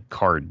with the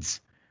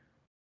cards.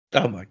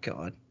 Oh my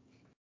god.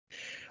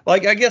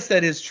 Like I guess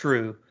that is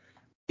true.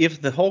 If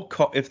the whole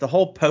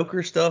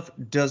poker stuff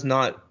does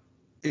not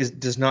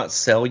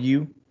sell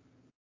you,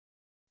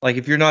 like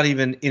if you're not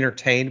even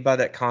entertained by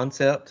that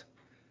concept,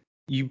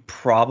 you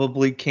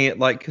probably can't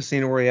like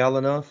Casino Royale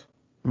enough.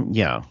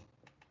 Yeah.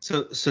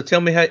 So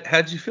tell me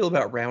how'd you feel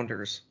about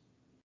Rounders?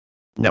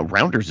 Now,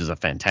 Rounders is a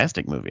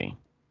fantastic movie.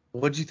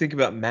 What'd you think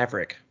about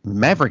Maverick?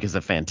 Maverick is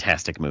a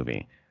fantastic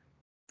movie.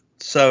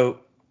 So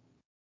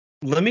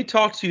let me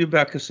talk to you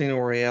about Casino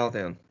Royale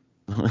then.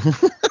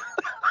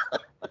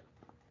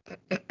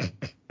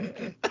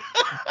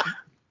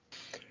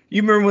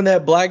 You remember when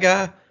that black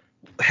guy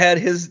had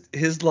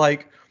his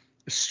like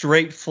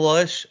straight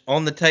flush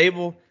on the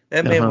table?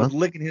 That man Uh-huh. was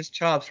licking his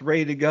chops,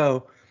 ready to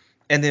go,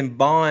 and then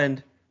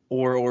Bond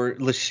or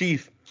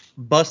Lashif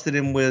busted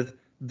him with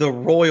the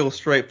royal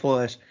straight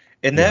flush,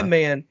 and that Yeah.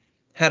 man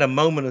had a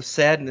moment of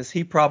sadness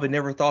he probably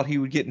never thought he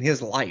would get in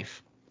his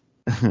life.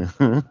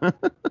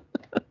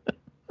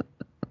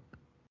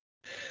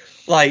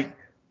 Like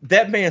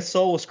that man's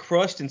soul was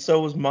crushed, and so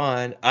was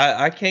mine.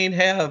 I can't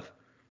have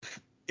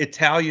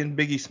Italian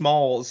Biggie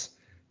Smalls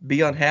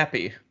be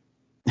unhappy,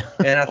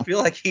 and I feel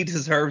like he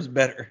deserves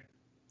better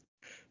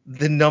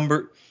than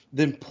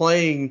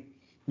playing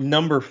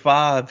number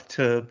 5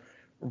 to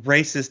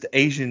racist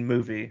Asian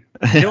movie.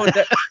 You know what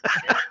that?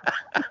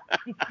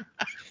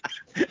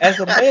 As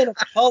a man of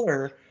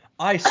color,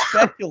 I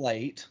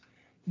speculate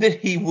that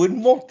he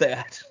wouldn't want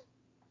that.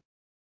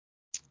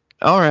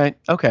 All right.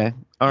 Okay.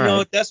 All You know,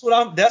 right.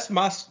 that's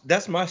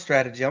my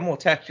strategy. I'm gonna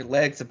attack your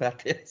legs about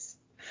this.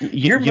 You,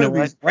 Your you know what?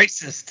 movie's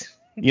racist.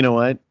 You know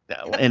what?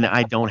 And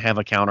I don't have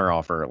a counter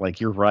offer. Like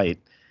you're right.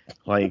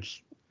 Like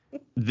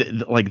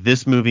like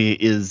this movie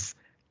is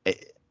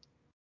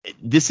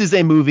this is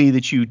a movie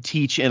that you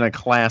teach in a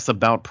class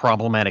about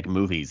problematic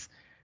movies.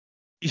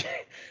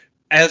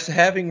 As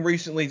having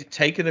recently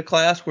taken a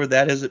class where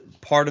that is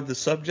part of the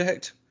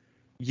subject,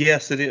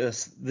 yes, it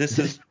is. This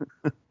is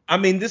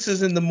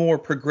in the more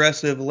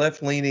progressive,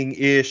 left-leaning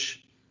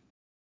ish,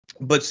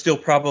 but still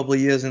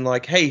probably is in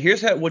like, hey,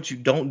 here's what you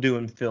don't do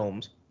in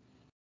films.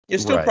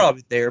 It's still Right.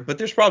 probably there, but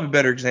there's probably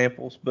better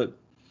examples. But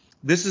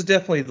this is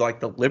definitely like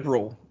the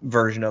liberal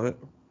version of it.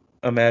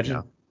 Yeah.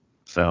 Imagine.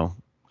 So,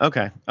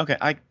 okay. Okay.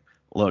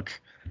 Look,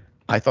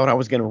 I thought I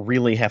was going to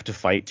really have to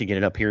fight to get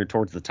it up here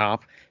towards the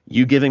top.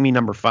 You giving me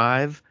number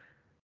 5,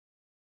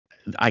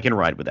 I can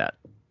ride with that.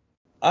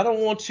 I don't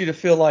want you to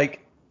feel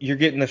like you're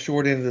getting the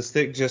short end of the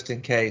stick just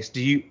in case.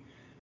 Do you?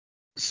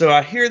 So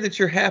I hear that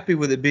you're happy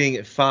with it being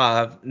at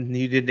 5, and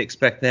you didn't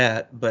expect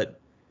that. But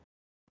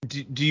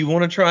do you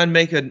want to try and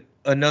make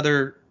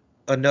another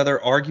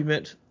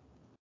argument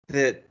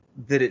that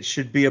it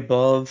should be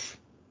above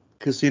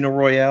Casino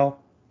Royale?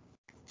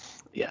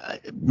 Yeah.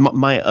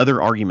 My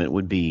other argument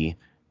would be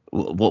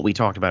what we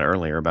talked about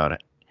earlier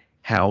about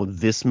how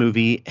this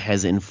movie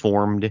has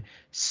informed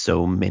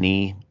so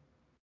many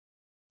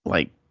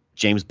like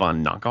James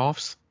Bond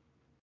knockoffs.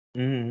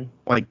 Mm.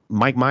 Like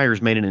Mike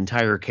Myers made an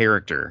entire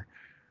character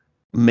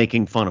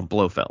making fun of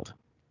Blofeld.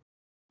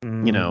 You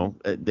Mm. know,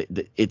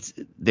 it's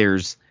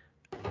there's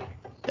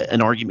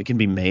an argument can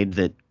be made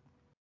that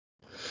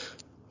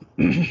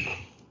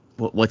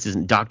what's his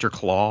Dr.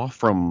 Claw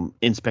from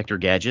Inspector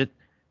Gadget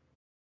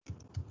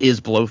is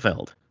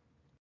Blofeld.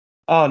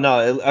 Oh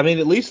no, I mean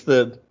at least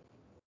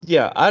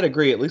yeah, I'd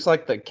agree. At least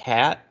like the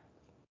cat,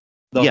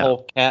 the Yeah,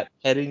 whole cat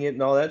petting it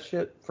and all that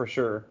shit for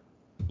sure.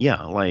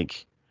 yeah,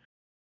 like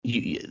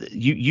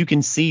you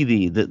can see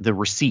the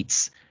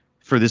receipts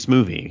for this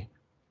movie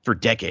for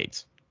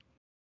decades,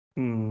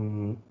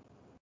 Hmm.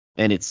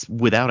 and it's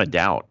without a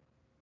doubt,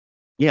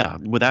 yeah,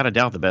 without a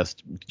doubt the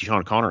best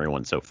Sean Connery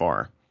one so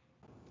far.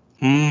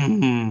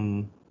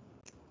 Hmm.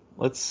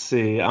 Let's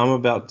see. I'm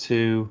about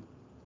to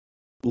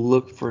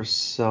look for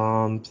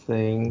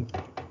something.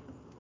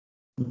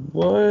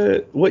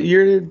 What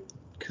year did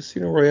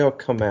Casino Royale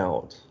come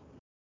out?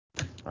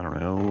 I don't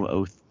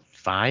know,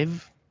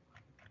 05?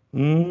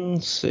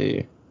 Let's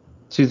see.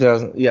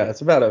 2000. Yeah,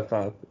 it's about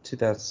 '05.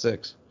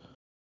 2006.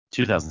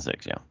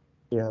 2006, yeah.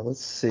 Yeah,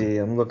 let's see.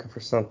 I'm looking for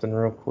something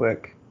real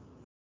quick.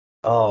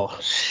 Oh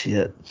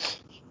shit.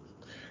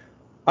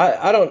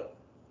 I don't.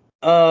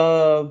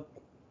 Uh,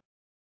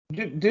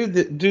 do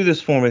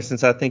this for me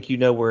since I think you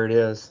know where it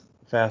is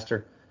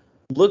faster.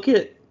 Look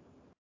at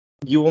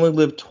You Only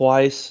Live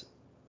Twice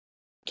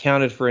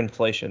counted for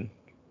inflation.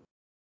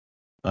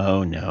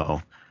 Oh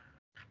no.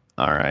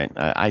 All right,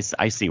 I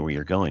see where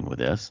you're going with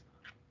this.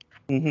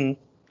 Hmm.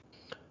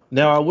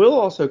 Now I will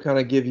also kind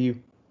of give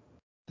you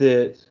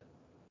that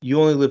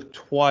You Only Live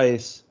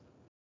Twice.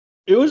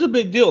 It was a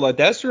big deal. Like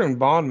that's during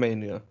Bond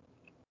Mania,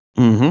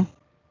 Mm-hmm.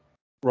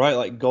 right?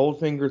 Like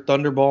Goldfinger,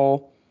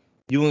 Thunderball,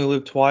 You Only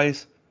Live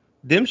Twice.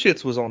 Them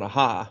shits was on a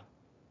high.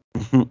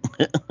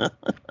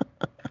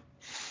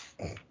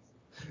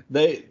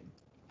 They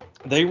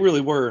they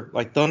really were.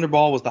 Like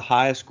Thunderball was the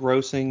highest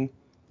grossing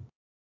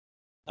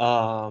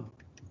uh,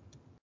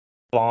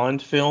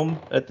 Bond film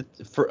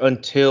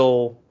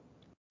until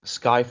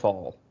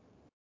Skyfall.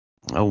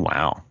 Oh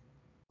wow.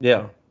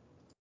 Yeah.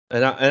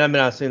 And I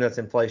mean I assume that's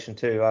inflation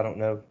too. I don't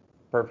know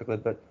perfectly,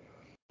 but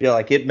yeah,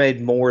 like it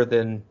made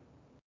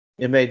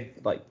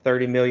like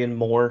 30 million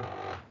more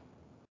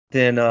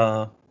than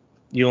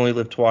You Only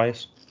Live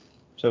Twice.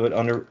 So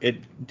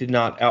it did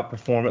not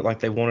outperform it like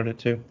they wanted it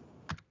to.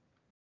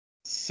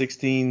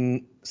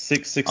 16.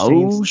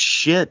 Oh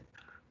shit.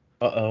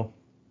 Uh-oh.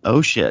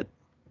 Oh shit.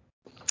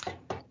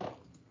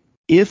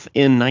 If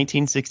in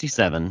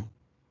 1967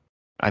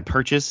 I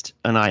purchased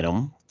an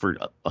item for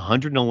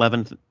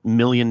 $111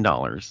 million,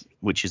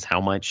 which is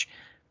how much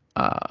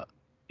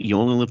You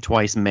Only Live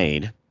Twice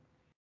made,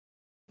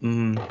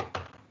 Mm.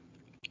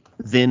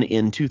 then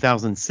in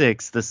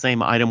 2006 the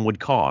same item would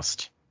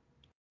cost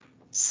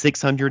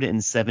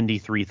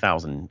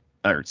 673,000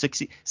 or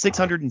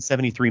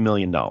 673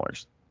 million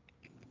dollars,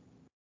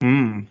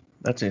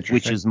 That's which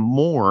interesting. is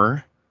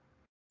more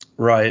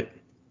Right.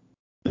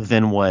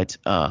 than what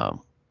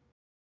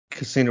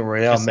Casino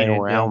Royale Casino made,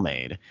 Royale yeah.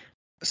 made.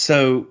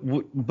 So,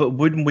 but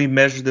wouldn't we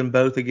measure them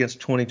both against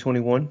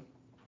 2021?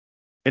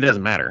 It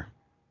doesn't matter.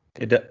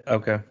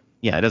 Okay.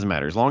 Yeah, it doesn't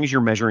matter as long as you're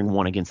measuring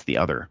one against the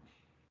other.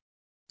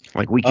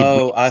 Like we could,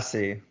 Oh, I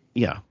see.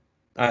 yeah.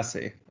 I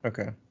see.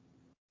 Okay.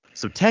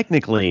 So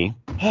technically,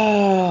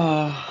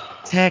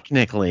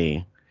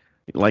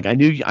 like I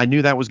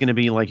knew that was going to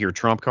be like your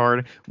trump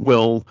card.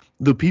 Well,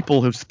 the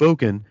people have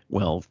spoken.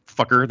 Well,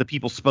 fucker, the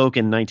people spoke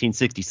in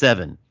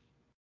 1967.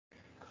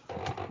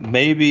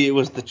 Maybe it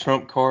was the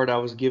trump card I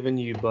was giving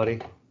you,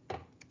 buddy.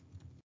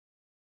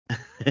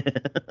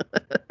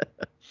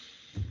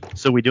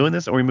 So we doing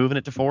this? Are we moving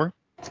it to 4?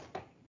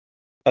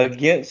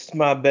 Against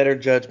my better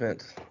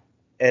judgment,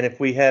 and if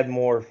we had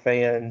more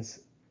fans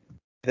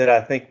that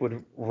I think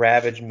would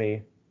ravage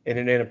me in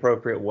an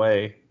inappropriate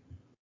way,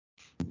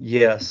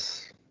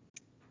 yes,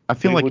 I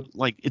feel we would.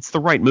 like it's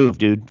the right move,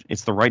 dude.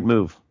 It's the right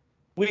move.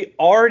 We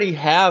already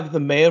have the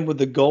man with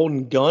the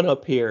golden gun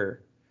up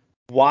here.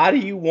 Why do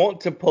you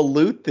want to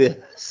pollute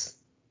this?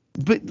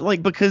 But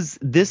like because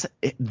this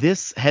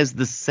has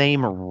the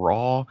same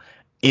raw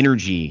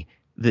energy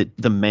that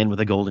the man with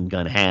the golden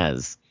gun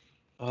has.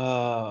 They're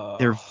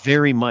Oh,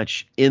 very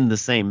much in the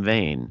same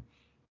vein.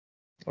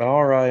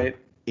 all right.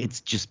 It's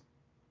just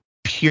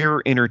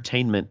pure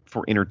entertainment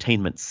for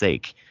entertainment's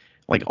sake.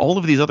 Like all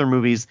of these other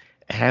movies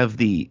have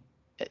the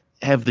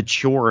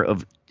chore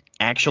of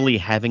actually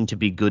having to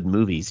be good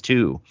movies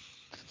too.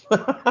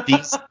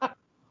 These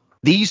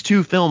these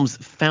two films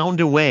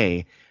found a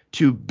way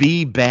to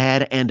be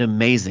bad and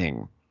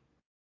amazing,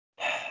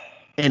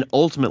 and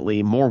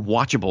ultimately more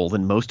watchable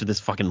than most of this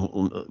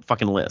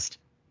fucking list.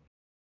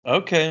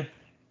 Okay.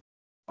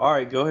 All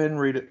right, go ahead and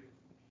read it.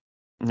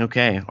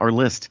 Okay, our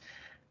list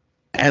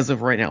as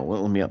of right now.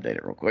 Let me update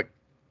it real quick.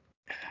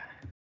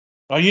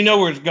 Oh, you know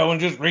where it's going.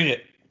 Just read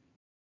it.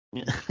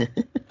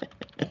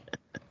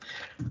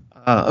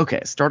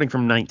 Okay, starting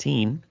from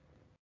 19.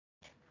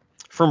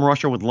 From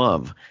Russia with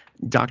Love,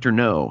 Dr.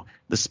 No,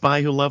 The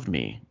Spy Who Loved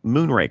Me,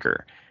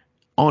 Moonraker,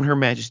 On Her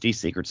Majesty's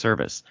Secret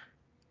Service,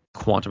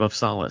 Quantum of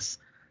Solace,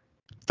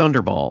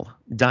 Thunderball,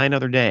 Die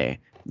Another Day,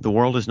 The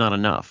World Is Not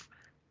Enough,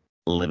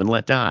 Live and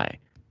Let Die,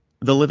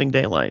 The Living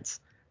Daylights,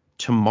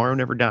 Tomorrow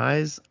Never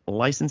Dies,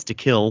 License to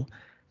Kill,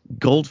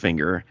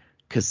 Goldfinger,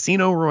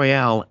 Casino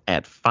Royale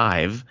at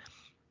 5,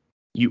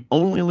 You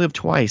Only Live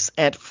Twice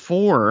at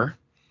 4,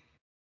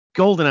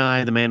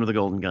 GoldenEye, The Man with the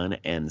Golden Gun,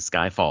 and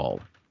Skyfall.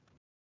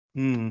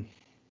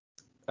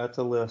 That's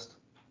a list.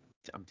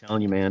 I'm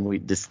telling you, man,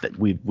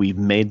 we've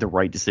made the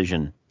right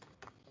decision.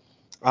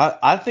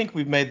 I think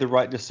we've made the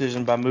right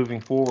decision by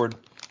moving forward.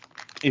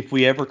 If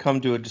we ever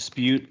come to a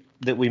dispute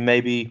that we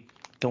maybe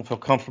don't feel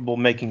comfortable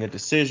making a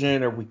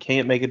decision, or we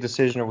can't make a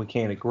decision, or we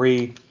can't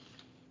agree,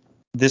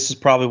 this is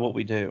probably what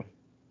we do.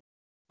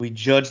 We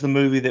judge the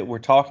movie that we're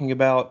talking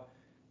about,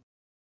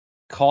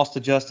 cost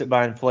adjust it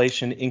by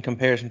inflation in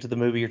comparison to the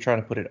movie you're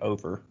trying to put it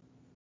over.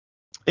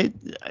 It,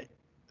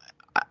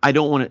 I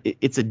don't want to.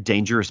 It's a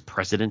dangerous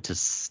precedent to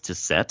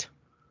set.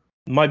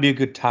 Might be a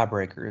good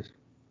tiebreaker.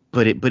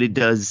 But it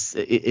does.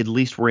 At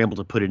least we're able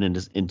to put it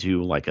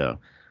into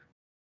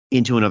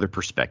another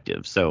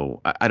perspective.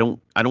 So I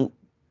don't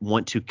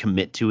want to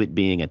commit to it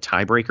being a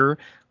tiebreaker.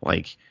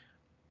 Like,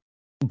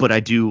 but I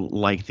do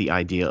like the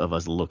idea of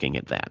us looking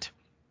at that.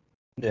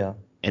 Yeah.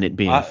 And it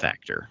being a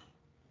factor.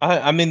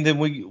 I mean, then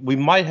we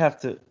might have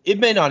to. It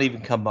may not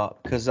even come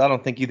up because I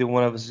don't think either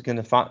one of us is going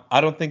to find.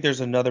 I don't think there's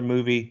another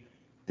movie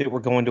that we're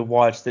going to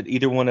watch that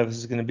either one of us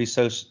is going to be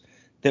so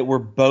that we're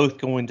both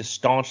going to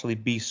staunchly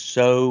be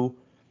so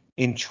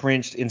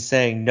entrenched in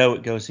saying no,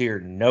 it goes here,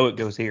 no, it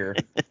goes here.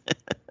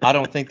 I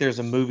don't think there's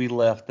a movie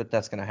left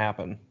that's going to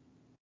happen.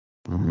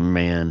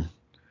 Man,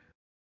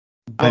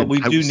 but we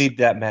do need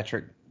that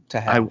metric to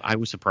have. I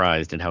was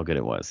surprised at how good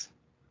it was.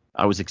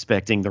 I was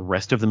expecting the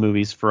rest of the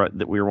movies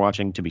that we were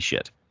watching to be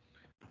shit.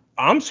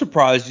 I'm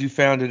surprised you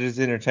found it as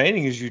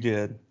entertaining as you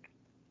did.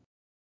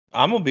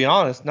 I'm gonna be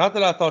honest. Not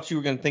that I thought you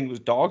were gonna think it was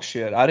dog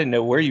shit. I didn't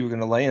know where you were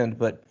gonna land,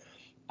 but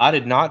I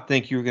did not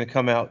think you were gonna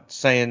come out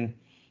saying,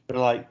 they're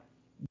like,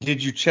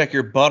 "Did you check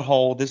your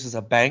butthole? This is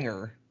a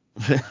banger."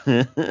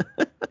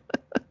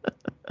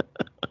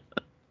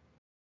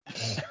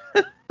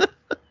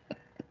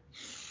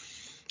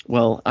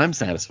 Well, I'm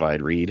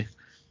satisfied, Reed.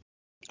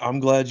 I'm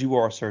glad you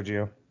are,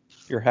 Sergio.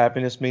 Your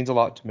happiness means a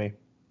lot to me.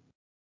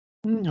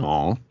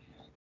 Aw.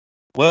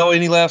 Well,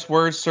 any last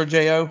words,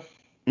 Sergio?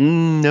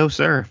 No,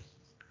 sir.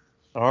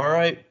 All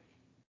right.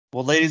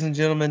 Well, ladies and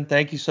gentlemen,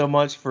 thank you so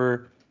much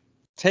for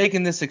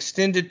taking this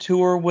extended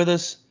tour with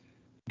us,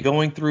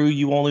 going through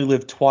You Only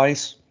Live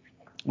Twice.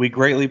 We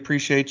greatly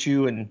appreciate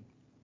you and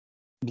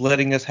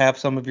letting us have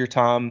some of your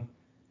time,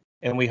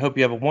 and we hope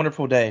you have a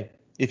wonderful day.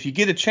 If you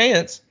get a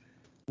chance,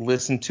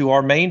 listen to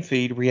our main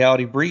feed,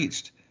 Reality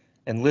Breached,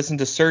 and listen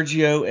to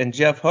Sergio and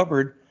Jeff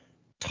Hubbard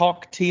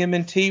talk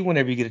TMNT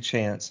whenever you get a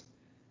chance.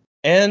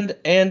 And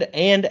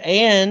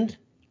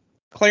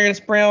Clarence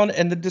Brown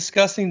and the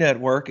Discussing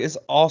Network is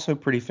also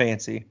pretty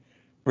fancy.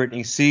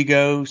 Brittany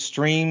Seago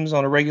streams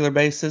on a regular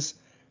basis,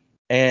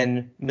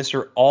 and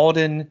Mr.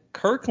 Alden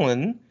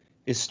Kirkland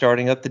is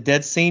starting up the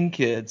Dead Scene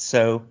Kids.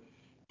 So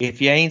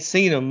if you ain't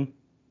seen them,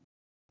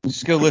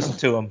 just go listen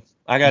to them.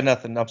 I got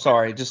nothing. I'm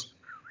sorry. Just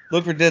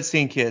look for Dead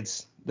Scene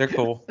Kids. They're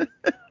cool.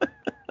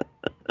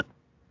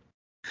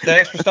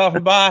 Thanks for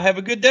stopping by. Have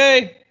a good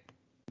day.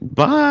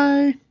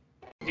 Bye.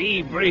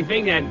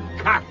 Debriefing and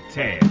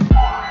cocktail.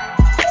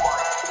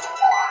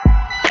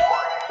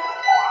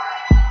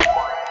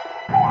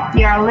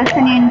 You are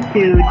listening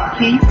to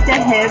Keith the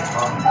Hip,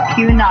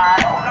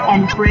 Q-Not,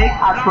 and Brick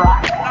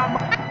Upright.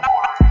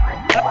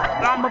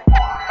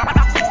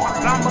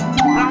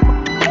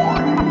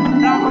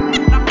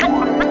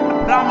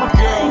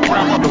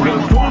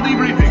 Full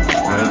debriefing,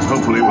 as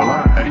hopefully will I.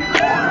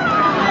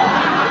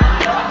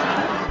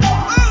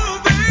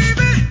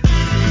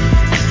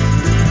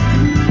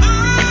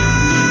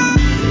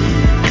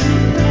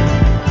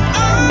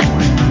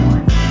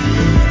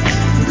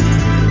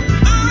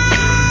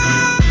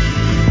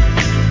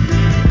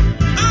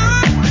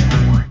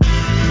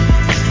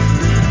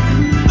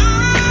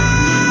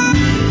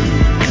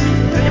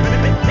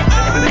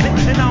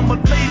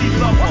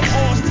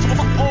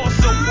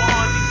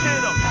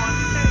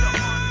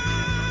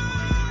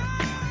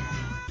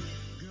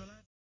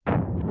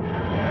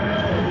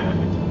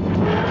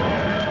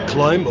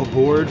 Climb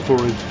aboard for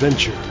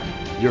adventure.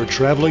 Your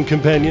traveling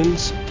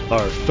companions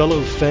are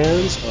fellow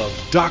fans of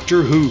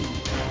Doctor Who.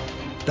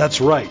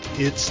 That's right,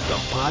 it's the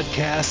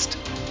podcast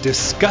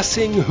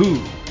Discussing Who,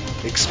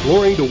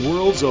 exploring the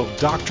worlds of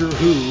Doctor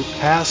Who,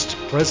 past,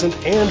 present,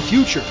 and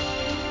future.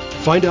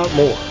 Find out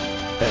more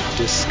at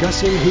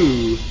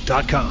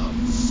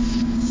DiscussingWho.com.